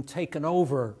are being taken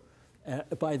over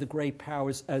by the great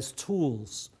powers as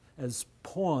tools, as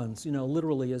pawns, you know,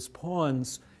 literally as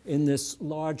pawns in this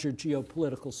larger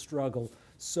geopolitical struggle.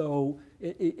 So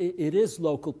it is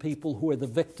local people who are the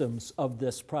victims of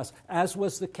this process, as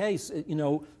was the case. You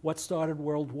know, what started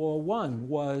World War I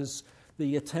was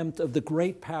the attempt of the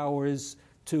great powers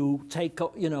to take,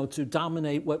 you know, to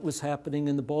dominate what was happening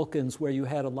in the Balkans, where you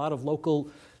had a lot of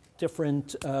local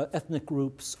different ethnic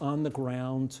groups on the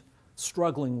ground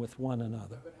struggling with one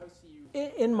another.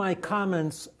 In my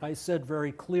comments, I said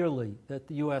very clearly that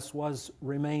the U.S.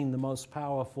 remain the most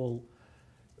powerful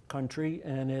country,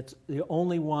 and it's the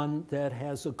only one that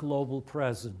has a global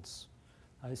presence.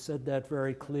 I said that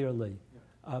very clearly.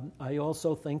 I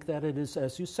also think that it is,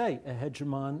 as you say, a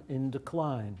hegemon in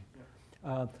decline.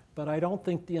 But I don't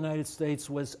think the United States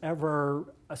was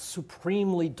ever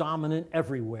supremely dominant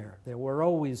everywhere. There were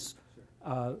always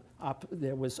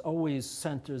there was always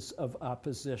centers of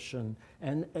opposition.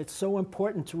 And it's so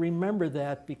important to remember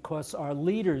that, because our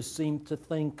leaders seem to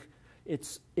think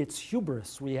it's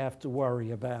hubris we have to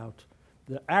worry about,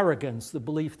 the arrogance, the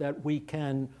belief that we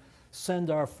can send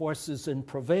our forces and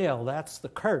prevail. That's the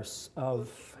curse of.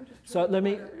 So let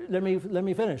me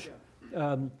finish.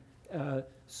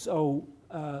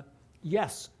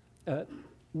 Yes,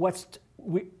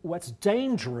 what's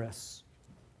dangerous,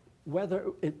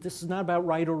 this is not about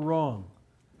right or wrong.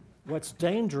 What's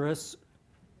dangerous,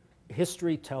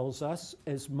 history tells us,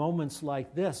 is moments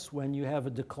like this, when you have a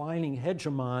declining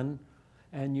hegemon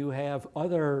and you have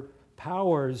other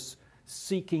powers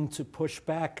seeking to push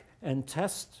back and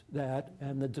test that,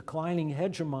 and the declining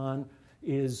hegemon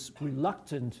is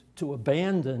reluctant to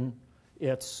abandon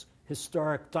its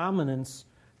historic dominance.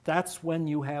 That's when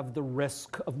you have the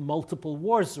risk of multiple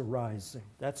wars arising.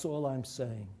 That's all I'm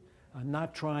saying. I'm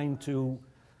not trying to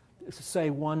say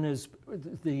one is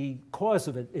the cause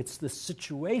of it. It's the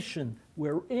situation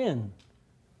we're in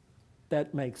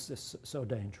that makes this so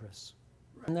dangerous.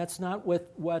 And that's not with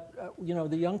what,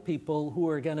 the young people who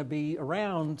are going to be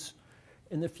around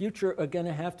in the future are going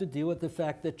to have to deal with the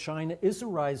fact that China is a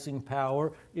rising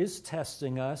power, is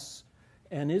testing us,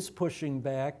 and is pushing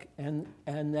back, and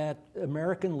that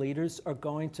American leaders are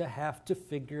going to have to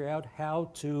figure out how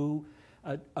to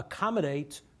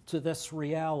accommodate to this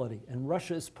reality. And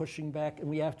Russia is pushing back, and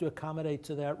we have to accommodate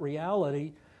to that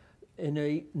reality in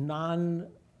a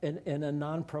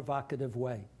non-provocative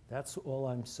way. That's all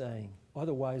I'm saying.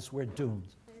 Otherwise, we're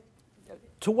doomed.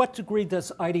 To what degree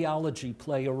does ideology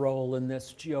play a role in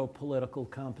this geopolitical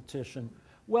competition?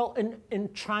 Well,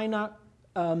 in China,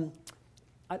 I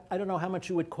don't know how much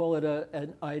you would call it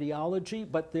an ideology,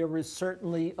 but there is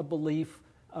certainly a belief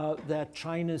that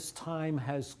China's time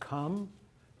has come,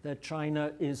 that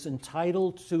China is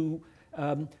entitled to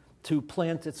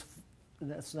plant its.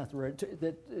 That's not the word.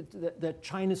 That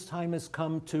China's time has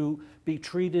come to be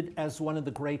treated as one of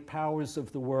the great powers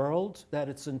of the world, that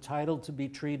it's entitled to be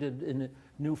treated in a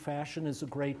new fashion as a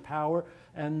great power,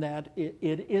 and that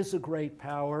it is a great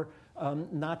power,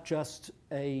 not just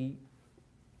on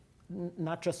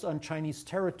Chinese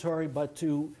territory, but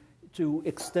to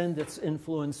extend its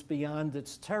influence beyond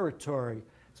its territory.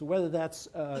 So whether that's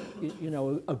a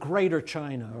greater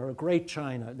China or a great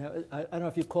China, now, I don't know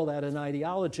if you call that an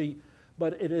ideology,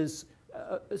 but it is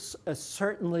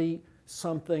certainly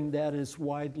something that is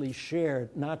widely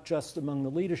shared, not just among the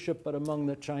leadership, but among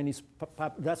the Chinese.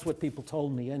 That's what people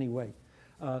told me anyway.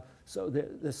 So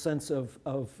the sense of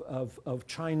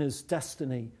China's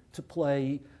destiny to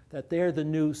play, that they're the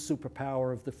new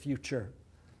superpower of the future,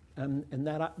 and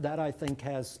that I think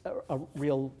has a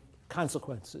real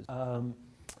consequences.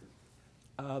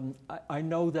 I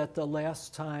know that the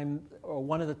last time, or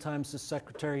one of the times, the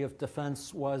Secretary of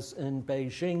Defense was in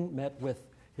Beijing, met with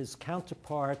his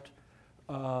counterpart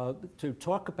to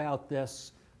talk about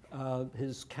this.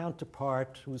 His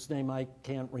counterpart, whose name I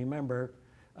can't remember,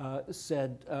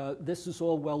 said, this is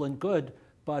all well and good,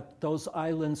 but those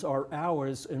islands are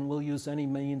ours, and we'll use any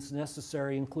means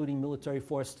necessary, including military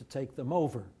force, to take them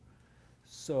over.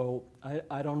 So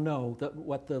I don't know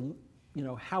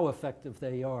how effective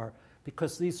they are,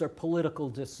 because these are political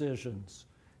decisions.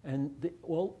 And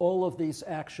all of these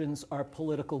actions are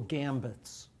political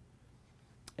gambits.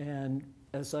 And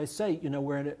as I say,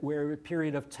 we're in a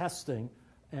period of testing,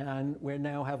 and we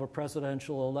now have a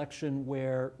presidential election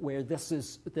where this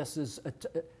is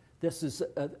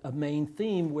a main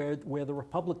theme where the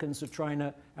Republicans are trying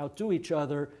to outdo each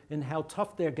other in how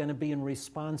tough they're going to be in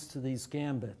response to these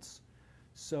gambits.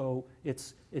 So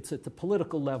it's at the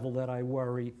political level that I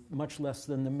worry, much less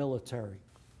than the military.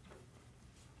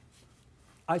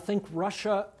 I think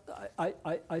Russia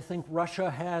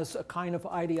has a kind of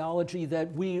ideology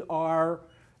that we are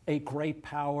a great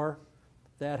power,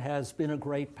 that has been a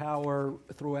great power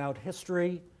throughout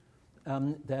history,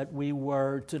 that we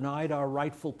were denied our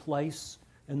rightful place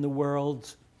in the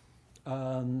world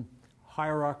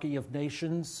hierarchy of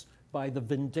nations by the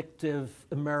vindictive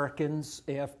Americans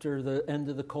after the end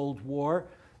of the Cold War.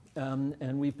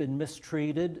 And we've been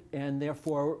mistreated, and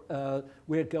therefore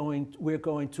we're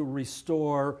going to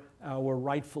restore our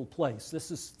rightful place.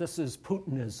 This is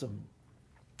Putinism.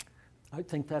 I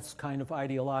think that's kind of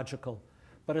ideological,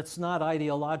 but it's not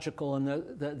ideological in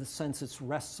the sense it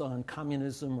rests on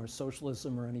communism or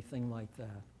socialism or anything like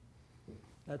that.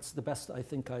 That's the best I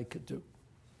think I could do.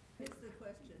 What's the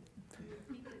question?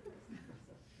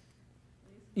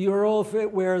 You're all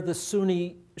aware of the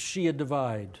Sunni-Shia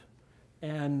divide.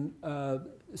 And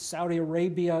Saudi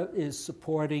Arabia is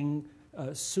supporting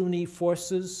Sunni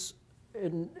forces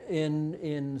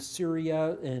in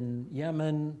Syria, in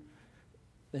Yemen,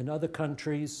 in other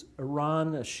countries.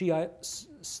 Iran, a Shia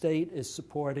state, is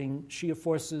supporting Shia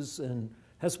forces in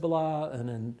Hezbollah and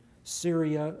in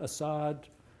Syria, Assad.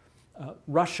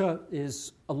 Russia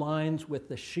is aligned with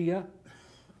the Shia.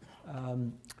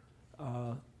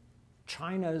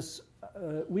 China's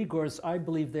Uyghurs, I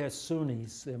believe they're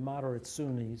Sunnis, they're moderate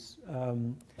Sunnis.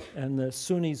 And the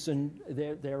Sunnis,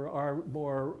 there are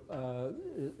more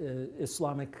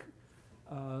Islamic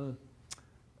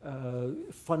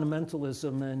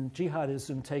fundamentalism and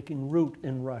jihadism taking root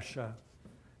in Russia.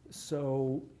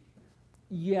 So,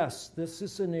 yes, this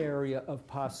is an area of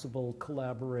possible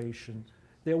collaboration.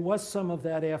 There was some of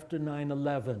that after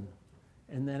 9/11,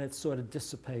 and then it sort of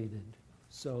dissipated.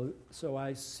 So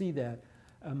I see that.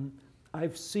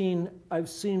 I've seen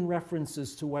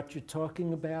references to what you're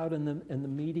talking about in the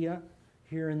media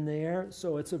here and there.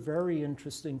 So it's a very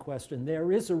interesting question.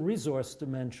 There is a resource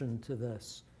dimension to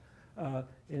this,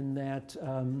 in that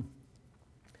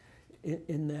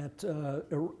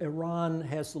Iran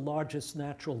has the largest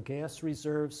natural gas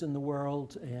reserves in the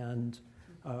world, and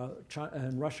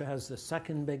Russia has the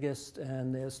second biggest.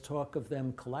 And there's talk of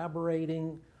them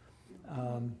collaborating.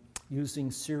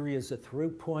 Using Syria as a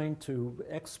through point to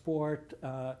export.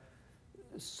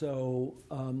 So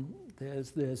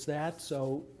there's that.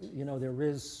 So, there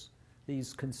is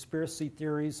these conspiracy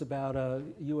theories about a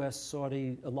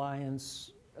U.S.-Saudi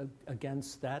alliance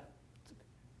against that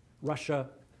Russia,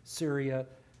 Syria,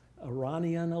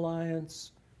 Iranian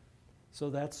alliance.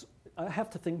 So I have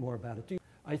to think more about it.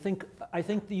 I think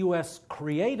the U.S.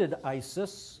 created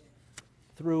ISIS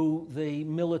through the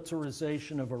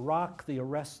militarization of Iraq, the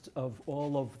arrest of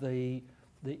all of the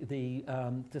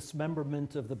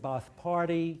dismemberment of the Ba'ath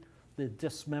Party, the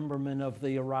dismemberment of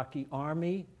the Iraqi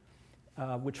army,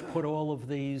 which put all of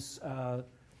these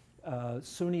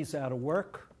Sunnis out of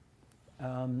work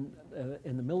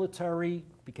in the military,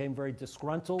 became very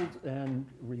disgruntled and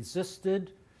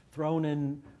resisted, thrown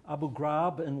in Abu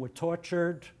Ghraib and were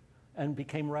tortured, and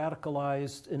became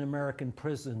radicalized in American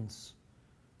prisons.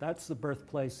 That's the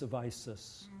birthplace of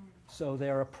ISIS. So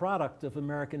they're a product of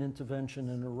American intervention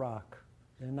in Iraq.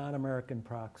 They're not American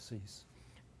proxies.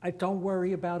 I don't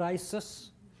worry about ISIS.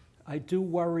 I do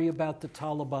worry about the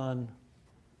Taliban,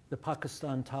 the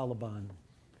Pakistan Taliban,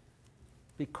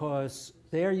 because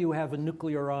there you have a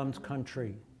nuclear-armed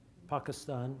country,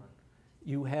 Pakistan.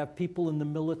 You have people in the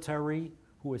military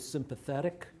who are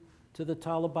sympathetic to the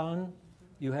Taliban.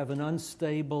 You have an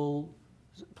unstable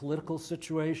political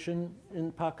situation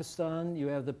in Pakistan. You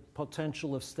have the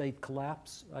potential of state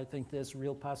collapse. I think there's a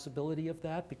real possibility of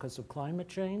that because of climate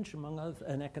change, among others,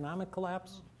 and economic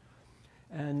collapse.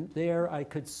 And there I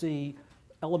could see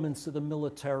elements of the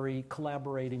military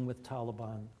collaborating with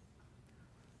Taliban.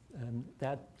 And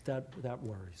that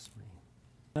worries me.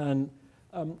 And,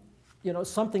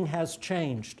 something has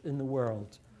changed in the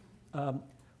world.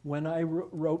 When I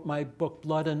wrote my book,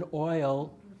 Blood and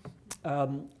Oil,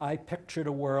 I pictured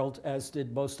a world, as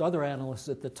did most other analysts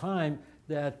at the time,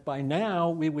 that by now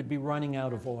we would be running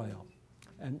out of oil.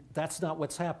 And that's not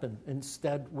what's happened.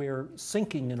 Instead, we're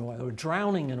sinking in oil, or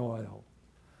drowning in oil.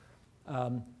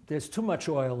 There's too much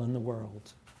oil in the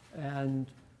world.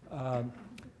 And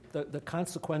the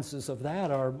consequences of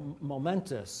that are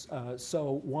momentous.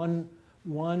 So one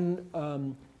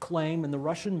claim in the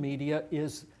Russian media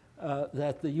is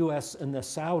that the U.S. and the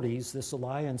Saudis, this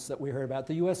alliance that we heard about,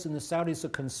 the U.S. and the Saudis are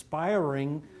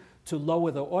conspiring to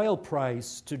lower the oil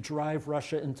price to drive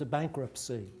Russia into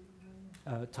bankruptcy.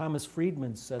 Thomas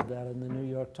Friedman said that in the New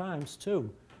York Times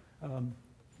too.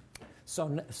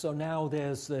 So now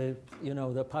there's the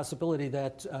possibility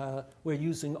that we're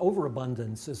using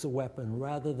overabundance as a weapon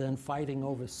rather than fighting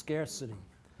over scarcity.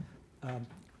 I'm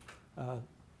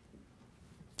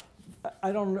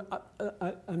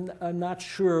not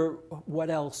sure what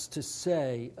else to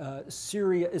say.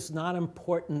 Syria is not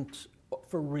important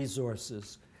for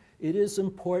resources. It is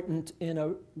important in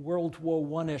a World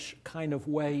War I-ish kind of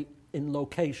way in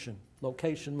location.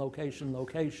 Location.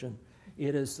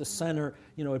 It is the center,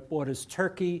 it borders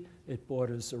Turkey, it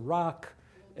borders Iraq,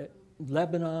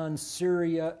 Lebanon,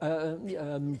 Syria,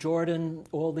 Jordan,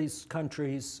 all these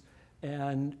countries,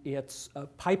 and its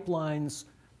pipelines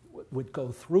would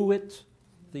go through it.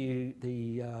 The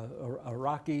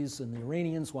Iraqis and the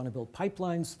Iranians want to build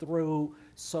pipelines through,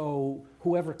 so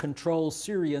whoever controls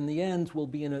Syria in the end will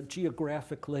be in a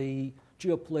geopolitically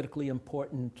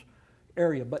important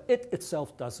area, but it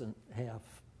itself doesn't have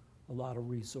a lot of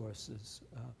resources.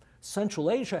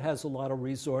 Central Asia has a lot of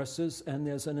resources, and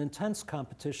there's an intense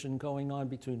competition going on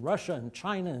between Russia and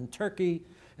China and Turkey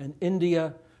and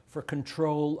India for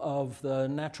control of the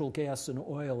natural gas and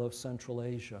oil of Central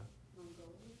Asia.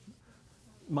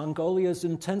 Mongolia is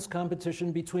intense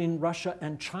competition between Russia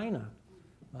and China.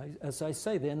 As I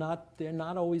say, they're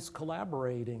not always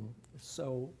collaborating.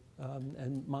 So,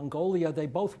 and Mongolia, they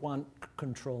both want to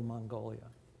control Mongolia.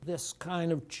 This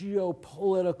kind of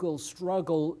geopolitical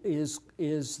struggle is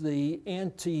the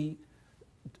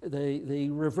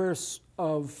reverse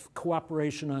of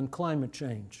cooperation on climate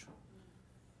change.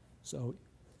 So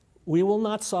we will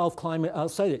not solve climate, I'll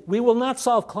say it, we will not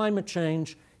solve climate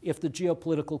change if the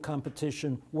geopolitical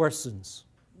competition worsens.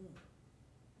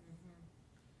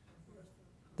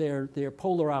 They're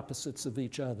polar opposites of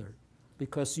each other,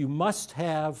 because you must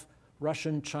have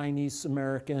Russian, Chinese,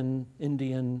 American,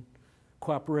 Indian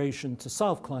cooperation to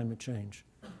solve climate change.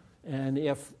 And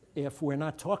if we're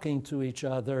not talking to each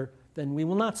other, then we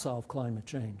will not solve climate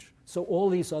change. So all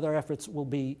these other efforts will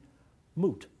be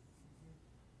moot.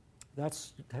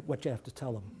 That's what you have to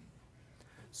tell them.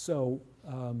 So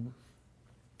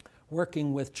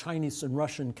working with Chinese and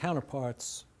Russian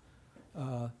counterparts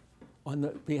on the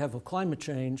behalf of climate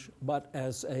change, but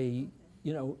as a,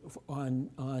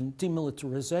 on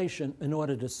demilitarization in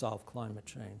order to solve climate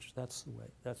change. That's the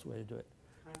way to do it.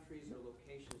 Countries or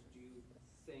locations do you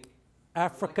think?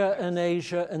 Africa and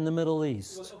Asia and the Middle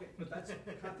East. Well, okay, but that's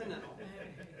continental.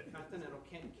 Continental.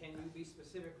 Can you be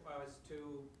specific as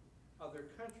to other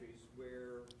countries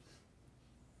where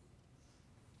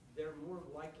they're more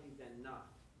likely than not?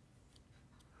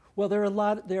 Well, there are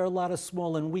a lot of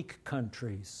small and weak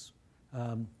countries,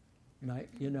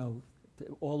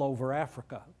 all over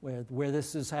Africa, where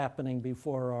this is happening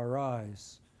before our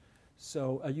eyes.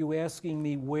 So, are you asking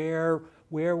me where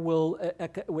will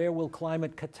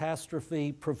climate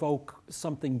catastrophe provoke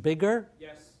something bigger?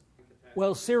 Yes.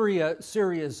 Well, Syria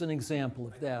is an example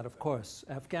of that, of course.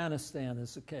 Afghanistan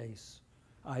is a case,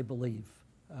 I believe.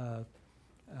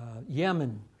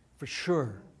 Yemen, for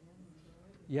sure.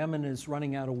 Yemen is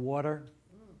running out of water,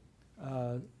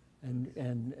 and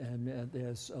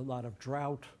there's a lot of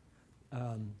drought.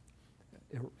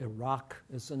 Iraq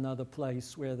is another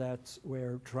place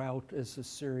where drought is a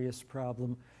serious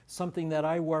problem. Something that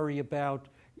I worry about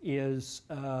is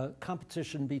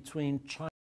competition between China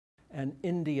and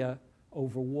India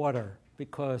over water,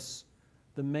 because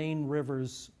the main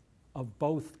rivers of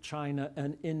both China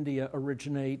and India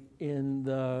originate in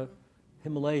the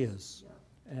Himalayas.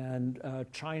 And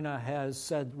China has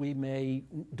said we may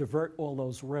divert all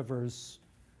those rivers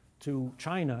to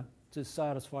China to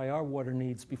satisfy our water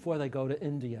needs before they go to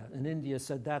India. And India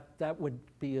said that would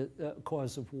be a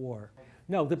cause of war.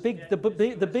 No, the big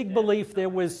belief there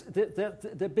was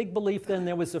the big belief then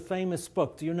there was a famous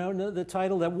book. Do you know the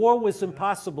title? That war was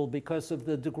impossible because of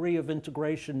the degree of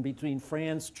integration between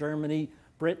France, Germany,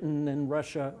 Britain, and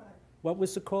Russia. What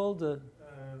was it called? The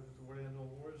War to End All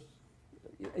Wars?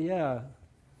 Yeah.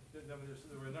 There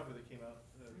were a number that came out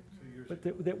 2 years But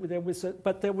ago.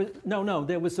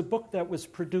 there was a book that was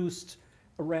produced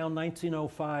around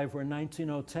 1905 or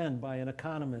 1910 by an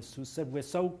economist who said we're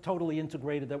so totally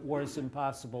integrated that war is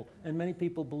impossible, and many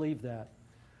people believe that.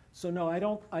 So no,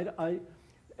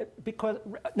 because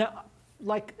now,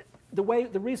 like the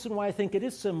reason why I think it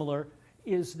is similar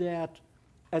is that,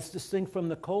 as distinct from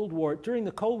the Cold War, during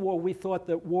the Cold War we thought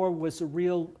that war was a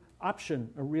real option,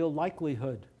 a real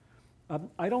likelihood.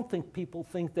 I don't think people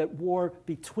think that war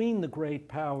between the great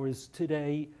powers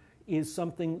today is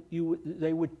something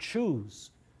they would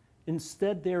choose.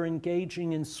 Instead, they're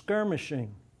engaging in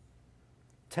skirmishing,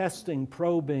 testing,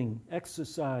 probing,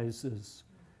 exercises,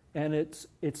 and it's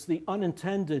the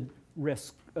unintended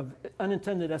risk of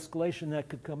unintended escalation that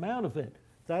could come out of it.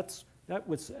 That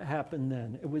was happened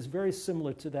then. It was very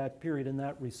similar to that period in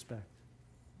that respect.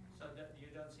 So you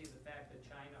don't see the fact that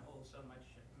China holds so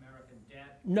much American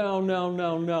debt? No.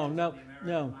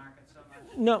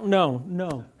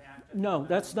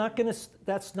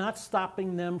 That's not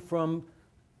stopping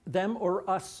them or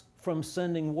us from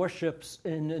sending warships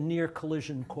in a near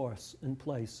collision course in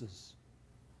places.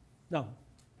 No,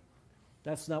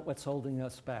 that's not what's holding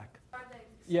us back.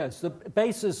 Yes, the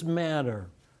bases matter.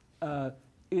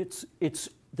 It's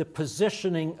the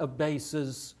positioning of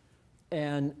bases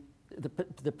and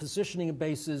the positioning of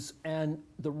bases and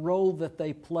the role that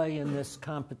they play in this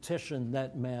competition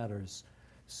that matters.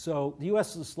 So the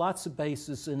U.S. has lots of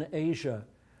bases in Asia,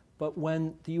 but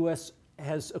when the U.S.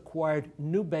 has acquired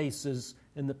new bases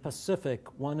in the Pacific,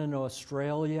 one in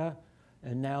Australia,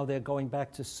 and now they're going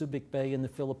back to Subic Bay in the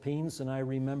Philippines, and I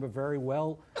remember very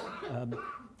well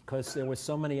because there were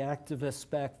so many activists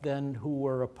back then who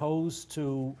were opposed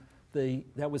to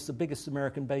that was the biggest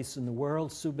American base in the world,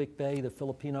 Subic Bay. The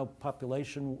Filipino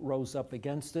population rose up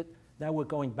against it. Now we're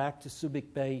going back to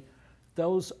Subic Bay.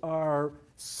 Those are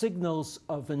signals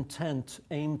of intent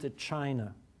aimed at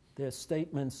China. They're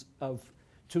statements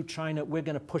to China, we're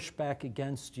going to push back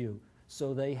against you.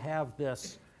 So they have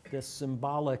this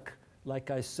symbolic,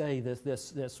 like I say,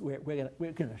 we're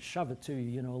going to shove it to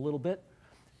you, a little bit.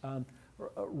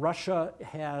 Russia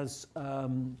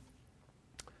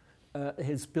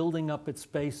is building up its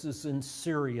bases in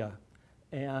Syria,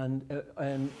 and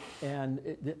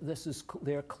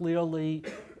they're clearly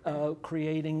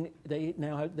creating. They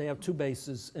have two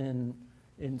bases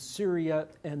in Syria,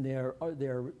 and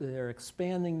they're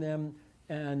expanding them.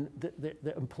 And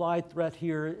the implied threat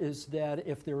here is that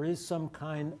if there is some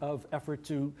kind of effort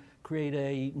to create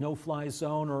a no-fly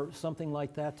zone or something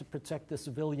like that to protect the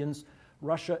civilians,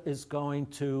 Russia is going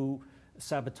to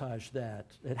sabotage that.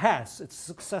 It's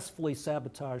successfully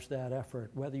sabotaged that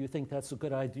effort, whether you think that's a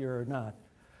good idea or not.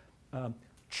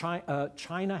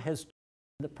 China has in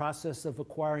the process of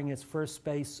acquiring its first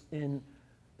base in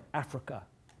Africa.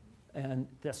 And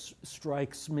this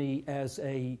strikes me as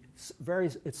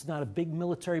it's not a big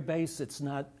military base.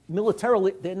 They're not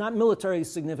militarily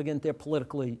significant, they're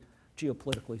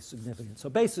geopolitically significant. So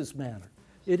bases matter.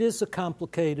 It is a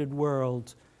complicated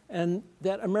world, and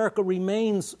that America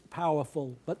remains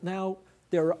powerful, but now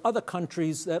there are other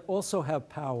countries that also have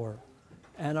power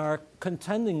and are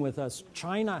contending with us.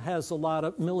 China has a lot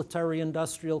of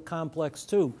military-industrial complex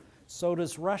too. So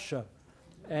does Russia.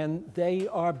 And they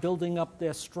are building up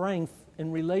their strength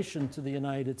in relation to the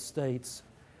United States,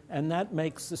 and that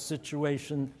makes the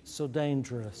situation so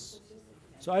dangerous.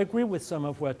 So I agree with some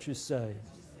of what you say.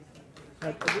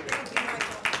 Thank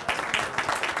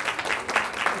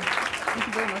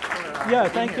you very much for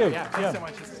thank you. Thanks so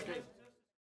much.